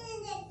enough,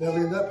 they'll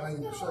end up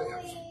hanging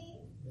yourselves.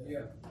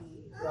 Yeah.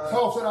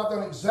 Saul said, I've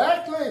done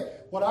exactly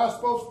what I was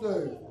supposed to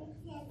do.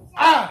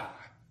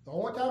 The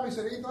only time he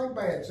said anything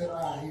bad, he said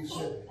he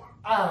said,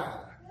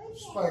 I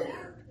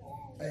spared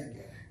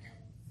Agag.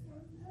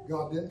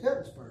 God didn't tell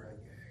him to spare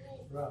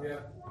Agag. Right. Yeah.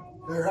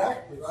 They're right.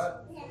 Right.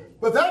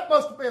 But that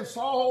must have been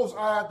Saul's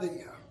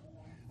idea.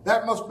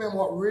 That must have been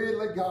what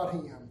really got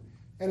him.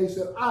 And he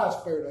said, I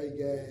spared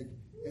Agag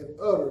and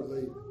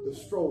utterly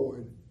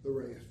destroyed the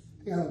rest.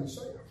 He hung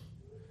himself.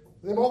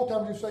 Them old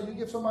times you say, you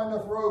give somebody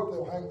enough rope,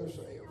 they'll hang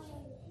themselves.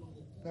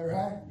 Is that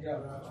right? Yeah.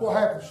 That's what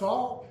happened to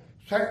Saul.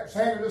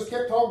 Samuel just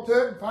kept talking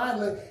to him, and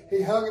finally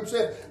he hung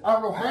himself. I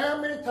don't know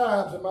how many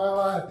times in my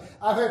life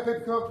I've had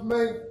people come up to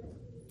me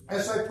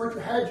and say,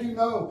 preacher, how did you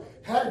know?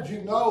 How did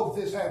you know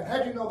that this happened? How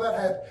did you know that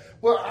happened?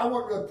 Well, I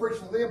wasn't really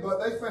preaching to them, but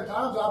they spent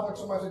times I went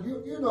to somebody and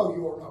said, you know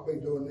you ought not be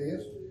doing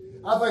this.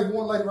 I think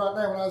one lady right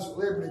now when I was at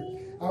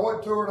Liberty, I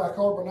went to her and I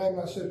called her by name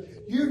and I said,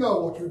 you know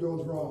what you're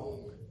doing is wrong.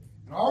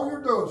 And all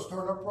you're doing is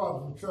stirring up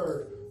problems in the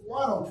church.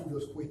 Why don't you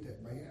just quit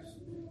that mess?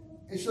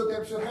 He stood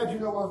there and said, how'd you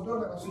know I was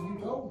doing that? I said, you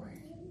told me.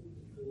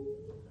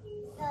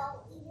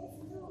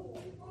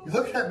 You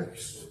look at me.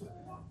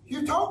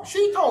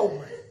 She told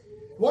me.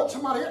 It wasn't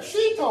somebody else.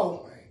 She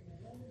told me.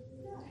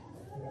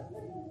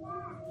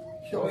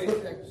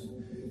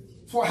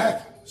 That's what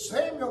happened to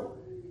Samuel.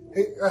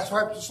 That's what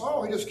happened to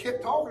Saul. He just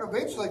kept talking.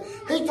 Eventually,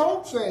 he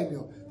told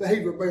Samuel that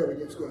he rebelled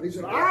against God. He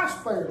said, I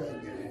spared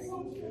Agag.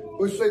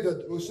 We see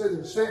the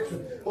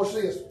deception. Watch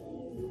this.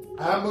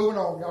 I'm moving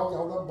on.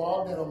 Y'all done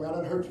bogged down on me. I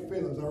done hurt your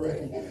feelings, I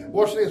reckon.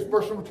 Watch this.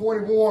 Verse number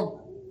 21.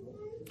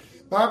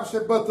 The Bible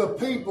said, but the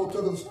people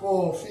took the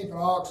spoil of sheep and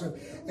oxen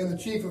and the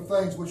chief of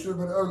things which should have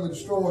been utterly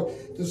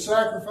destroyed to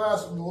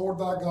sacrifice unto the Lord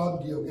thy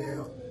God in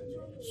Gilgal.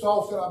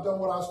 Saul said, I've done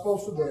what I was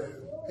supposed to do.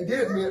 He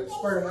did admit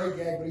sparing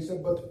Agag, but he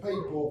said, but the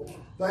people,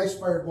 they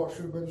spared what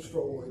should have been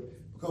destroyed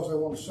because they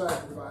want to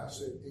sacrifice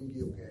it in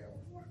Gilgal.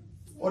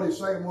 What he's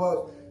saying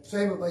was,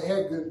 saying that they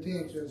had good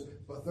intentions,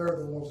 but they're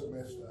the ones that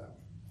messed up.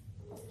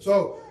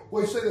 So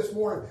we see this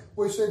morning,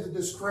 we see the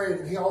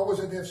discredit. He always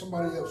had to have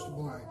somebody else to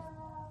blame.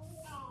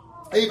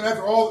 Even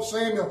after all that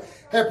Samuel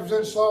had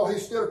presented Saul, he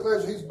still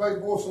declares that he's obeyed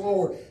the voice of the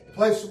Lord. He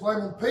places the blame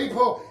on the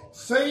people.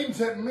 Seems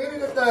that many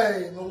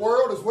today in the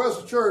world as well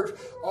as the church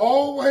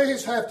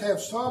always have to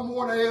have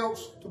someone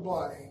else to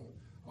blame.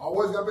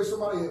 Always got to be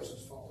somebody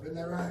else's fault. Isn't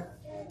that right?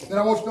 Then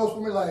I want you to know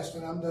for me last,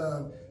 and I'm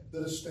done,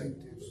 the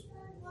distinctives.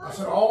 I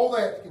said all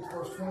that to get to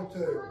verse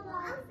 22.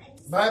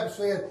 The Bible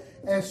said,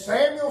 and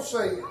Samuel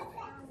said,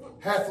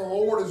 hath the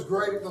Lord as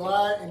great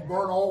delight in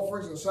burnt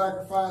offerings and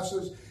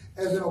sacrifices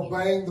as in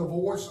obeying the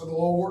voice of the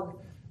Lord?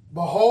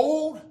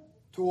 Behold,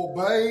 to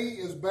obey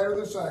is better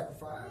than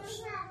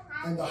sacrifice,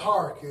 and to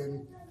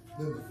hearken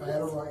than the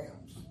fat of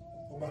rams.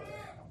 What about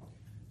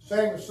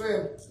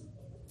that?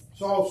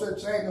 Saul said,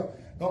 Samuel,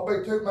 don't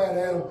be too mad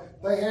at them.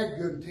 They had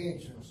good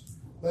intentions.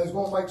 They was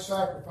going to make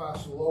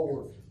sacrifice to the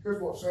Lord.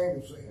 Here's what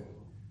Samuel said.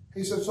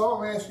 He said, Saul,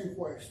 let me ask you a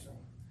question.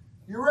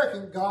 You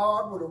reckon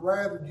God would have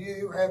rather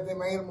you have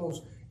them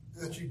animals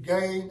that you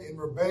gained in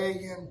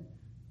rebellion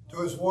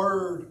to his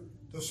word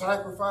to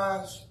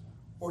sacrifice,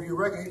 or do you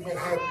reckon he'd been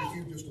happy if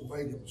you just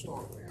obeyed him to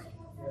start with?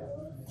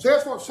 See,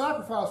 that's what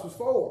sacrifice was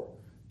for,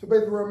 to be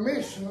the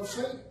remission of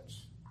sins.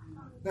 Is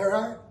that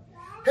right?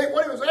 Hey,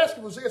 what he was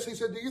asking was this. He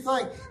said, do you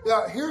think,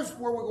 here's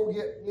where we're going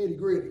to get nitty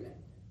gritty.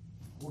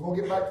 We're going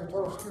to get back to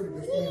eternal security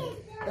in just a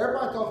minute.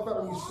 Everybody talks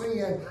about when you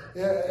sin,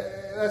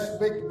 that's a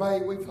big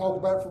debate. We've talked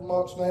about it for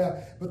months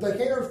now. But they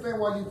can't understand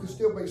why you can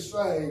still be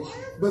saved.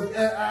 But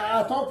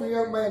I talked to a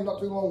young man not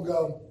too long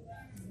ago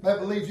that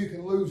believes you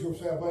can lose your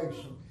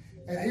salvation.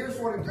 And here's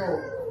what he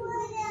told me.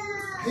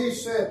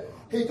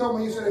 He told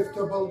me, if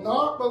to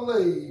not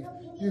believe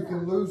you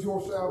can lose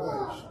your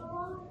salvation,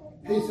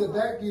 he said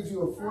that gives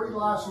you a free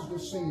license to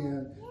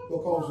sin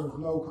because there's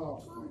no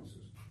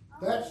consequences.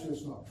 That's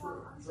just not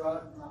true. That's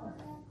right.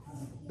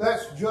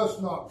 That's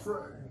just not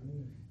true.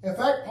 In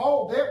fact,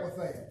 Paul dealt with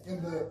that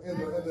in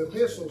the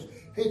epistles.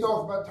 He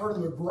talks about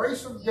turning the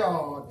grace of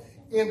God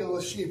into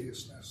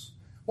lasciviousness.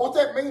 What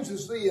that means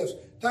is this,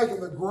 taking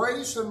the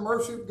grace and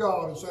mercy of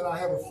God and saying, I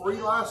have a free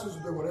license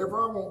to do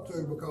whatever I want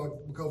to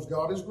because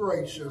God is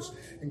gracious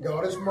and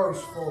God is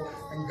merciful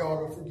and God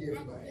will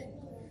forgive me.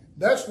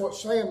 That's what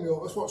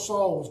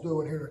Saul was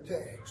doing here in the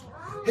text.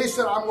 He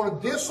said, I'm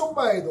going to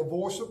disobey the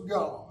voice of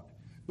God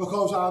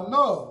because I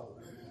know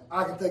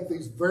I can take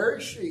these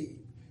very sheep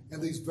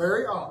and these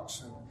very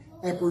oxen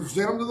and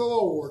present them to the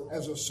Lord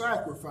as a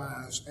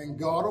sacrifice, and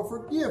God will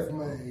forgive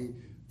me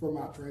for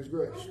my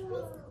transgression.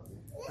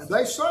 And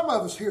there's some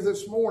of us here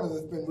this morning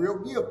that's been real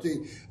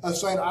guilty of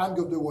saying, I'm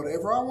going to do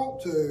whatever I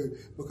want to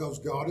because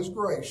God is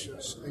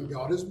gracious and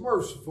God is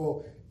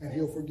merciful and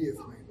he'll forgive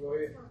me.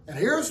 And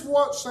here's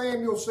what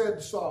Samuel said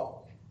to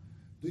Saul.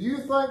 Do you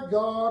think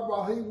God,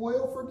 while he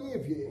will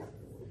forgive you,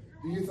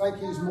 do you think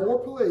he's more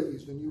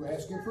pleased than you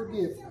asking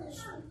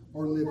forgiveness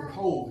or living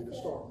holy to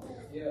start with?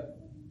 Yeah.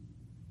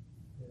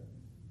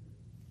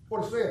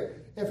 What he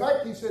said. In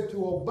fact, he said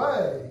to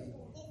obey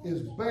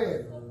is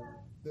better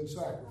than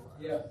sacrifice.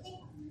 Yeah.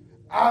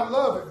 I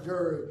love it,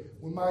 Jerry,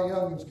 when my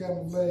youngins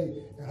come to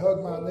me and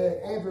hug my neck.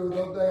 Andrew,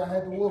 the other day, I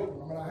had to whoop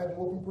him. I had to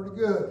whoop him pretty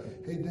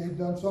good. He'd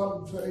done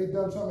something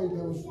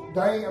that was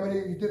dang.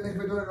 He didn't even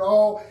be doing it at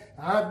all.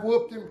 I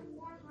whooped him.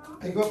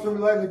 He goes to me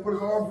later, he put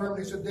his arms around me,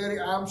 and he said, Daddy,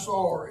 I'm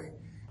sorry.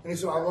 And he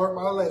said, I learned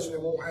my lesson.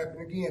 It won't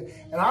happen again.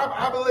 And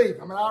I believe,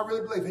 I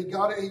really believe he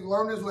got it. He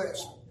learned his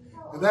lesson.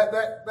 And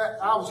that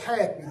I was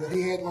happy that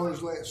he had learned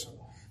his lesson.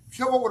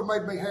 You know what would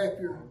have made me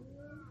happier?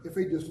 If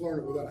he just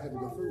learned it without having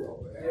to go through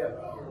all that.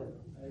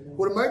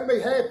 Would have made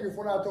me happier if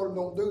when I told him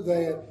don't do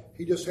that,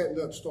 he just hadn't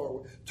done to start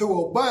with.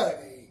 To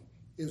obey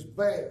is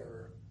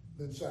better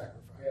than sacrifice.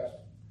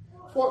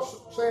 That's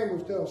what Samuel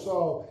was telling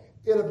Saul.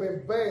 It would have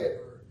been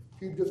better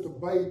if you just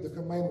obeyed the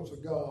commandments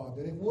of God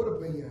than it would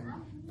have been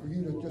for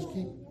you to just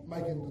keep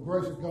making the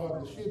grace of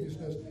God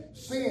lasciviousness,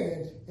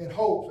 sinning in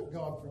hopes that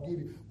God forgive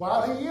you.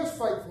 While he is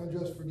faithful and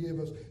just forgive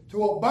us,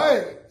 to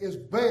obey is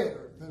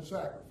better than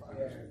sacrifice.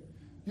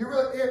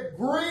 It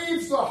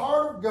grieves the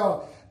heart of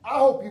God. I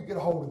hope you get a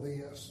hold of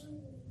this.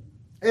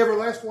 Every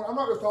last one. I'm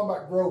not just talking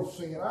about gross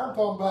sin. I'm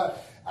talking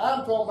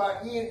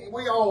about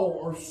we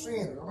all are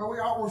sinners. I mean,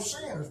 we're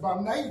sinners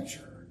by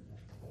nature.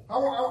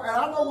 And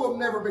I know we'll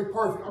never be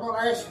perfect. I'm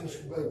not asking us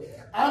to be.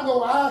 I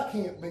know I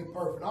can't be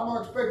perfect. I'm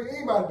not expecting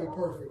anybody to be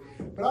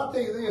perfect. But I'll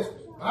tell you this,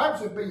 the Bible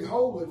said be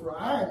holy, for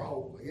I am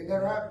holy. Isn't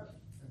that right?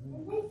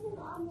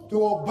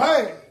 To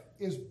obey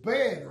is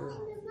better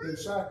than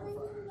sacrifice.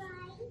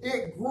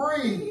 It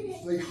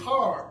grieves the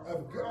heart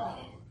of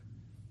God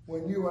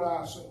when you and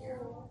I sin.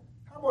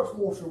 How much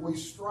more should we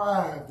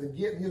strive to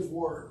get in His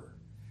Word?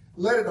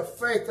 Let it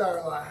affect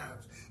our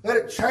lives. Let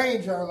it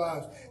change our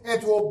lives. And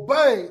to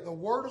obey the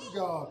Word of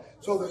God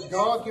so that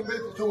God can be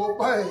to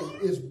obey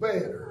is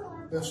better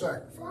than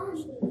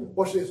sacrifice.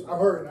 Watch this. I've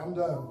heard it. I'm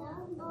done.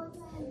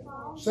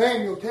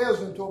 Samuel tells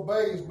him to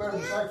obey is better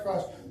than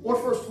sacrifice.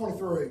 Watch verse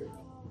 23.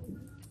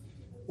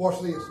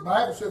 Watch this. The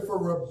Bible said, for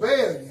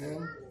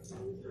rebellion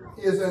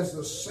is as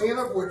the sin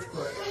of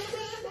witchcraft,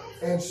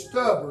 and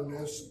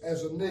stubbornness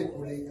as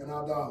iniquity and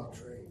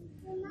idolatry.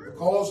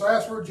 Because thou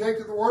hast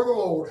rejected the word of the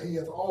Lord, he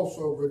hath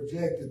also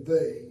rejected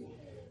thee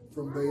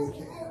from being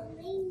king.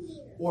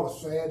 What a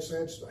sad,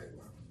 sad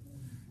statement.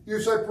 You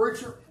say,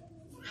 preacher,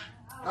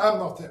 I'm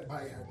not that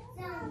bad.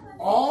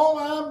 All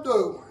I'm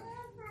doing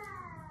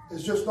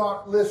is just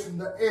not listening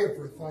to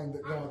everything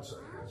that God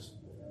says.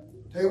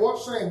 Tell you what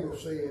Samuel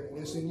said, and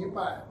it's in your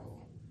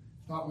Bible.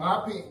 It's not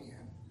my opinion.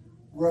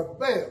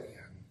 Rebellion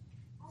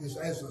is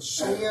as the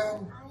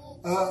sin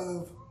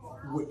of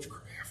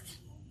witchcraft. That's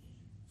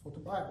what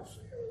the Bible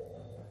said.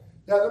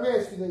 Now, let me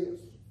ask you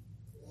this.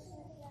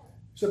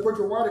 You said,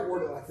 preacher, why did it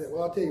word it like that?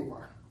 Well, I'll tell you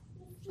why.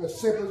 It's as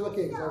simple as I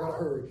can, because I got to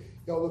hurry.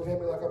 Y'all look at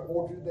me like I'm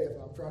bored you to death,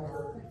 and I'm trying to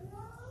hurry.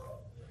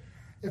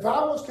 If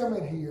I was come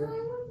in here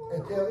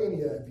and tell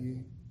any of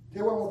you,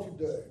 tell what I want you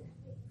to do.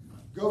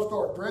 Go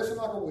start dressing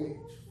like a witch.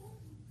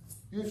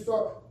 You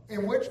start,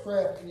 in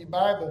witchcraft in your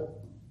Bible,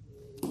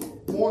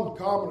 one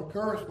common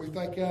occurrence we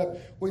think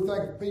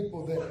of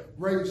people that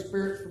raise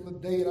spirits from the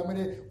dead. I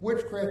mean,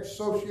 witchcraft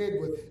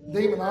associated with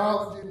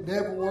demonology and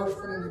devil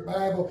worshiping in the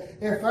Bible.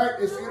 In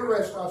fact, it's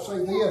interesting. I'll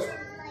say this: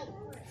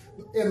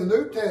 in the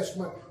New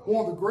Testament,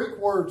 one of the Greek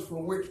words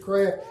for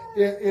witchcraft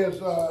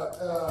is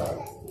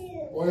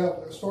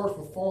well, it starts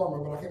with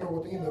pharma, but I can't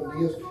remember what the end of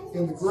it is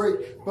in the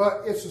Greek.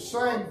 But it's the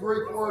same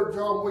Greek word,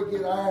 John, we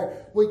get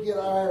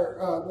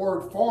our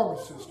word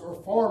pharmacist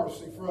or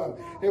pharmacy from.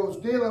 It was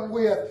dealing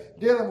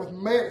with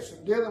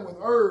medicine, dealing with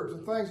herbs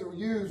and things that were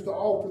used to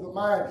alter the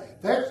mind.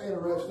 That's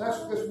interesting.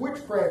 That's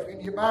witchcraft in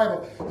your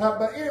Bible.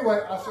 But anyway,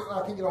 I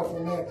can't get off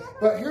on that.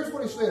 But here's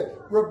what he said: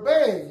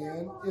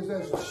 rebellion is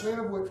as the sin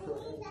of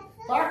witchcraft.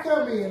 If I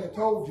come in and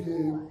told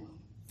you,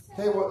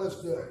 tell you what, let's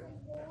do.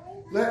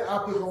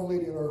 I put it on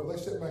Lydia and Earl. They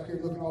sit back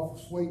here looking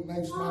awful sweet, and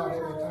they smile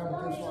every time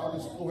we do, so I'll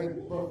just go ahead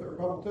and put their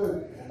bubble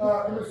too.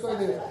 Let me say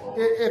this.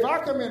 If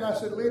I come in and I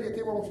said, Lydia, tell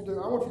you what I want you to do.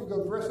 I want you to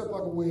go dress up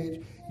like a witch.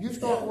 You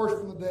start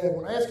worshiping the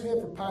devil and asking him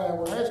for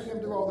power and asking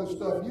him to do all this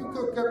stuff. You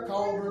cook up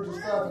cauldrons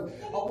and stuff. And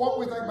what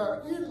we think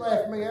about it, you'd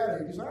laugh me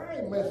out of here. You say, I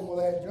ain't messing with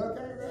that junk.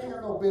 I ain't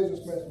got no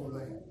business messing with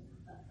that.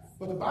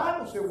 But the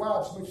Bible said,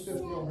 wives submit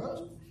yourselves to your own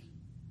husbands.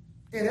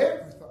 In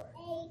everything.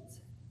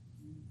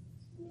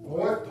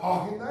 Boy,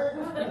 talking there.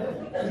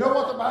 You know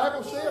what the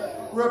Bible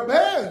said?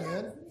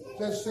 Rebellion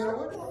says sin of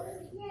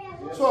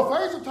witchcraft. So if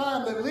there's a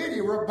time that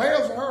Lydia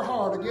rebels in her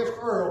heart against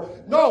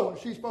Earl, knowing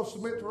she's supposed to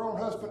submit to her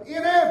own husband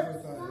in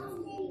everything,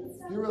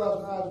 you realize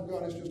in the eyes of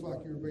God it's just like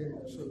you're being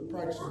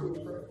practicing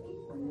witchcraft.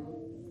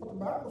 What the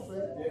Bible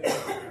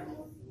said.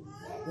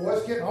 Boy,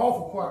 it's getting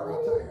awful quiet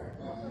right there.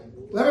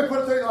 Let me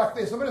put it to you like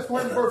this. Let me just go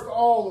ahead and verse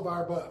all of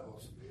our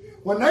Bibles.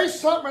 When there's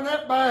something in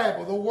that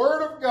Bible, the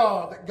Word of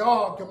God, that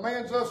God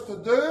commands us to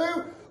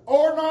do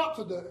or not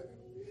to do,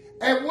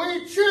 and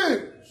we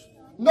choose,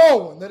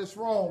 knowing that it's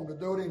wrong to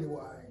do it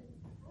anyway,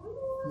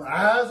 in the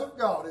eyes of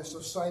God, it's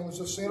the same as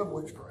the sin of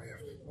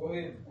witchcraft.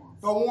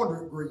 No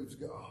wonder it grieves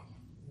God.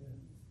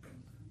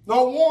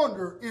 No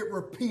wonder it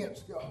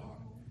repents God.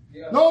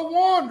 No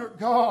wonder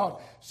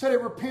God said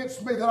it repents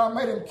me that I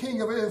made him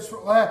king of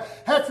Israel.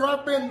 After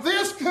I've been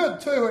this good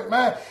to him,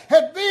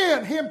 and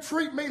then him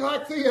treat me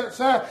like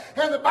this. And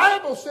the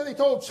Bible said, he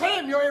told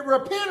Samuel, it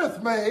repenteth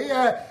me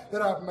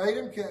that I've made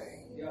him king.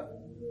 I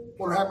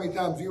wonder how many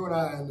times you and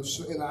I, in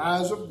the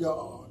eyes of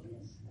God,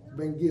 have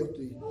been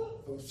guilty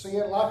of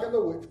sin like in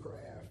the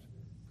witchcraft,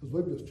 because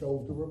we've just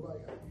chose to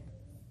rebel.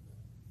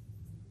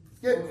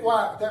 Getting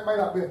quiet, that may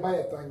not be a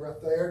bad thing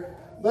right there.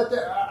 Let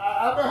that,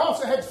 I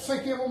also had to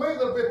sink in with me a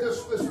little bit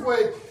this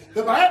week.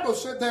 The Bible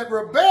said that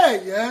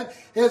rebellion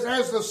is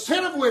as the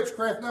sin of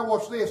witchcraft. Now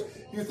watch this.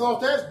 You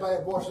thought that's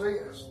bad. Watch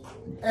this.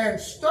 And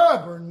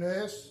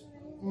stubbornness,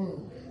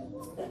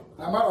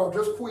 I might as well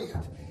just quit,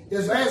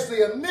 is as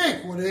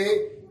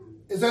iniquity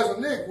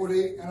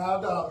and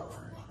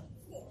idolatry.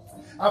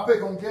 I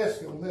pick on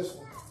Jessica on this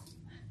one.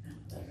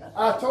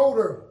 I told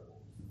her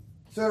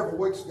several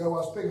weeks ago, I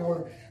was speaking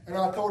on her, and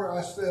I told her,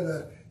 I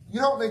said,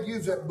 you don't need to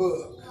use that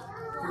book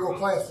for your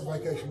class for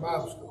Vacation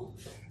Bible School.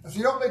 I said,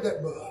 you don't need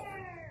that book.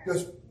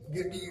 Just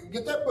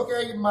get that book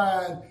out of your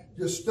mind.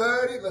 Just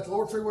study. Let the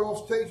Lord see what He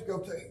wants to teach. Go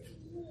teach.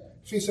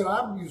 She said,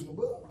 I'm using the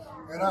book.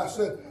 And I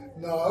said,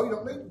 no, you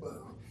don't need the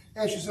book.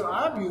 And she said,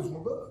 I'm using the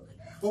book.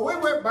 Well, we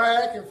went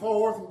back and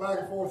forth,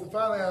 and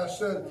finally I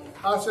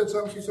said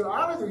something. She said,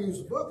 I'll either use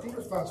the book, you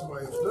just find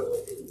somebody else to do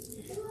it.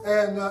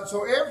 And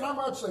so every time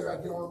I'd say her,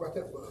 I'd get on about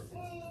that book.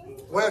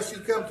 Well, she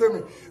come to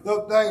me the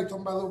other day,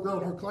 talking about a little girl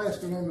in her class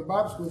going into the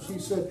Bible school.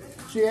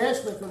 She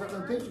asked me for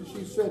her teacher.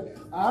 She said,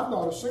 I'm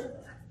not a sinner.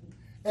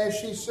 And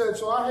she said,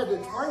 so I had to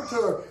explain to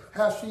her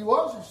how she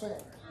was a sinner.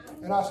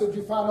 And I said, did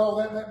you find all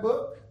that in that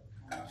book?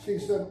 She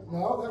said,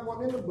 no, that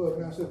wasn't in the book.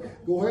 And I said,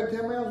 go ahead and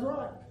tell me I was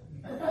right.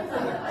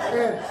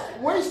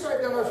 And we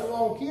stayed down there so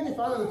long. Kenny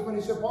finally looked at me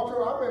and he said,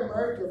 Walter, I've been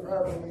married to her for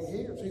however many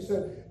years. He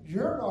said,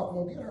 you're not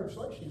going to get her to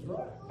say she's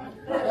right.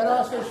 And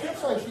I said, she'll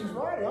say she's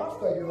right, and I'll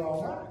stay here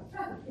all night.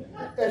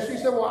 And she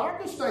said, well, I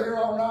can stay here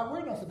all night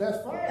with her. I said,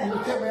 that's fine.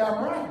 You tell me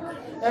I'm right.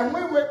 And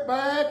we went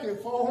back and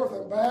forth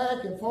and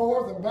back and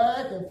forth and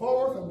back and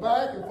forth and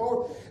back and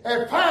forth.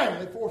 And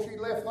finally, before she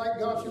left, thank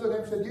God, she looked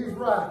at me and said, you was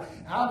right.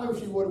 I knew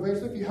she would have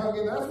eventually if you hung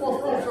in there. That's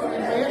what's wrong with some of you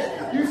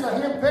men. You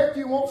say, him picked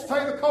you won't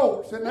stay the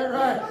course. Isn't that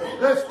right?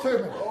 Listen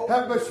to me.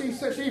 But she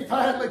said, she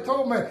finally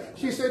told me,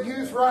 she said, you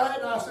was right.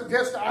 And I said,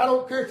 Jessica, I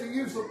don't care if you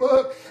use the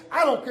book.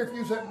 I don't care if you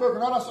use that book or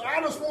not. I said,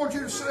 I just want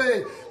you to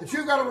see that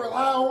you got to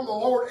rely on the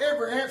Lord.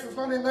 Every answer's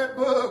not in that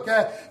book.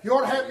 You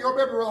ought to be able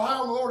to rely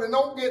on the Lord and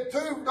don't get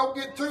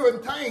too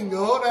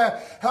entangled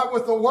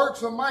with the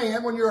works of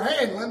man when you're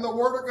handling the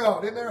Word of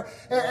God. Isn't there?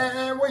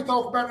 And we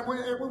talked about it.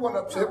 We weren't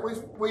upset.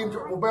 We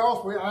enjoyed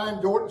it. I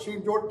enjoyed it. She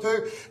enjoyed it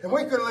too. And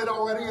we could have let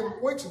all that in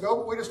weeks ago,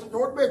 but we just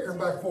enjoyed bickering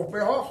back and forth. To be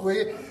honest with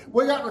you,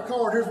 we got in the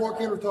car. Here's what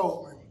Kendra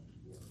told me.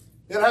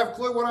 Didn't have a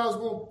clue what I was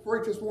going to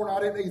preach this morning. I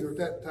didn't either at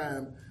that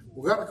time.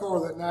 We got in the car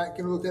that night.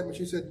 Kendra looked at me and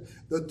she said,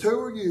 the two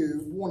of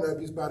you, one of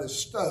you is about as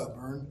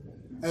stubborn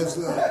as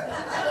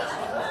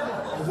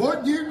the...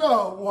 Wouldn't you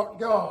know what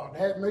God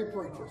had me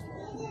preach this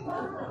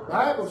morning? The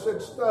Bible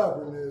said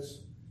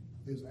stubbornness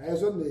is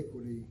as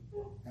iniquity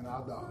and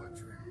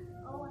idolatry.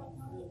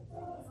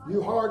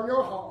 You harden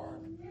your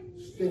heart,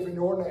 stiffen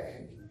your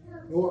neck.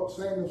 You know what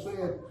Samuel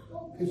said?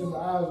 Because in the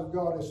eyes of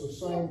God, it's the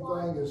same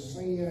thing as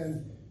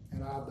sin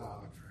and idolatry.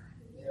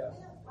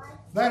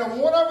 Now,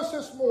 one of us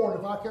this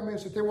morning, if I come in and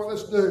say, tell you what,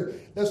 let's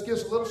get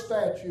us a little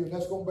statue, and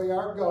that's going to be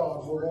our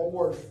God. We're going to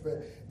worship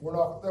it.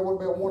 There wouldn't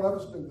be one of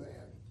us do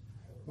that.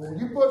 But when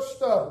you put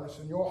stubbornness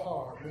in your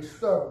heart, be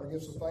stubborn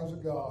against the things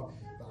of God,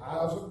 the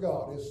eyes of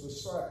God, it's the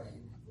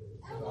same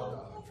as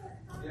idolatry.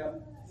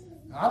 Yep.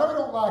 Now, I know you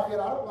don't like it.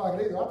 I don't like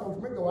it either. I told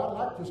you, Mingo, I'd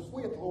like to just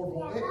quit. The Lord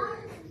won't let me.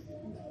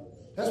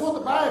 That's what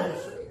the Bible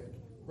said.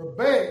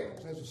 Rebellion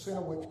as a sin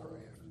of witchcraft.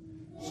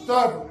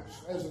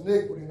 Stubbornness as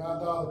iniquity and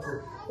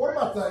idolatry. What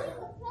about that?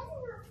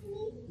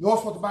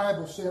 Notice what the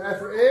Bible said.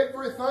 After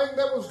everything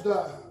that was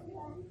done,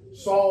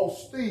 Saul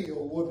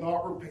still would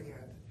not repent.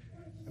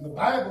 And the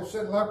Bible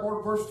said in that part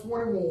of verse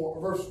 21, or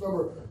verse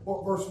number,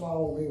 what verse am I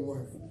on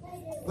anyway?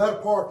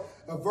 That part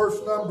of verse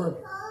number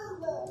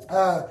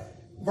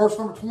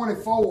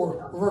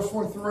 24, or verse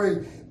 23,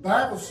 the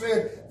Bible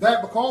said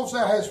that because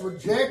thou hast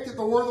rejected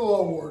the word of the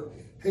Lord,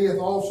 he hath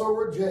also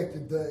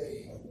rejected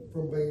thee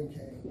from being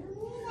king.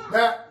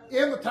 Now,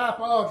 in the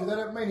typology, that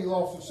doesn't mean he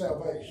lost his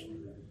salvation.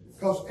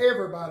 Because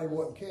everybody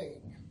wasn't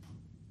king.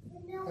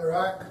 All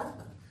right?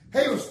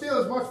 He was still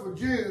as much of a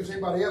Jew as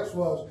anybody else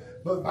was.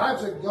 But the Bible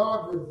said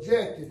God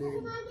rejected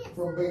him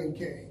from being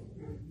king.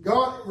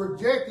 God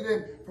rejected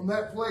him from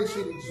that place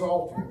he'd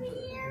exalted him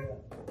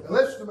to. Now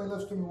listen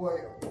to me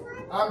well.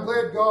 I'm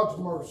glad God's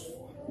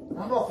merciful.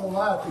 I'm not going to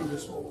lie to you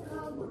this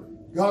morning.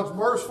 God's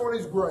merciful and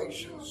He's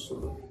gracious.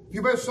 If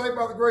you've been saved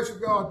by the grace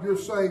of God, you're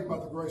saved by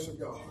the grace of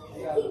God.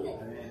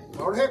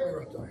 Lord, help me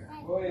right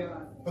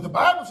there. But the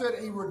Bible said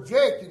He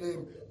rejected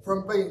him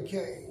from being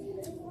king.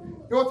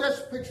 You know what that's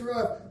a picture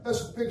of?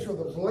 That's a picture of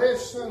the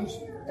blessings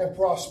and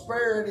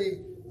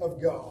prosperity of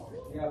God.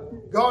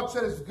 God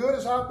said, as good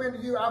as I've been to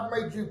you, I've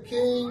made you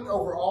king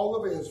over all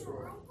of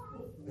Israel.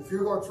 If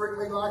you're going to treat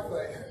me like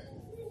that,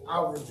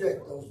 I'll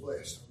reject those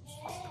blessings.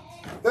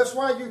 That's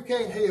why you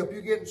can't help.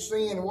 You get in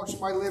sin and watch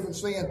somebody live in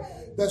sin.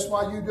 That's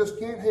why you just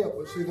can't help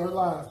but see their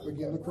life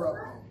begin to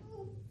crumble.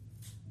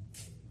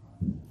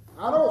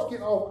 I know it's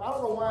getting old. I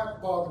don't know why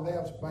it's bothering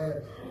them so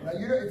bad. Now,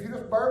 if you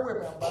just bear with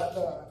me, I'm about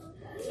done.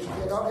 You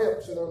cannot help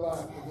but see their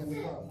life begin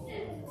to crumble.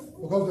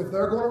 Because if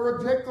they're going to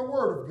reject the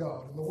Word of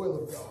God and the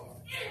will of God,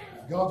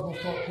 God's going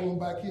to start pulling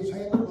back His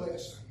hand of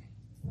blessing.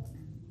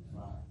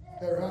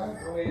 That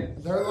right? Go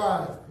ahead. Their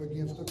life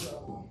begins to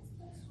trouble.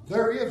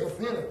 There is a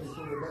penalty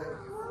for rebellion.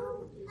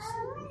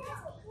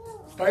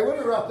 Stay with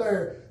it right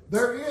there.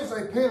 There is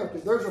a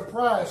penalty. There's a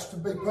price to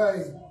be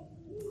paid.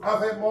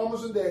 I've had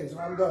mamas and daddies, and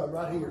I'm done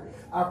right here.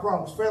 I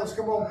promise. Fellas,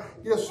 come on,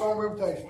 get us a song of invitation.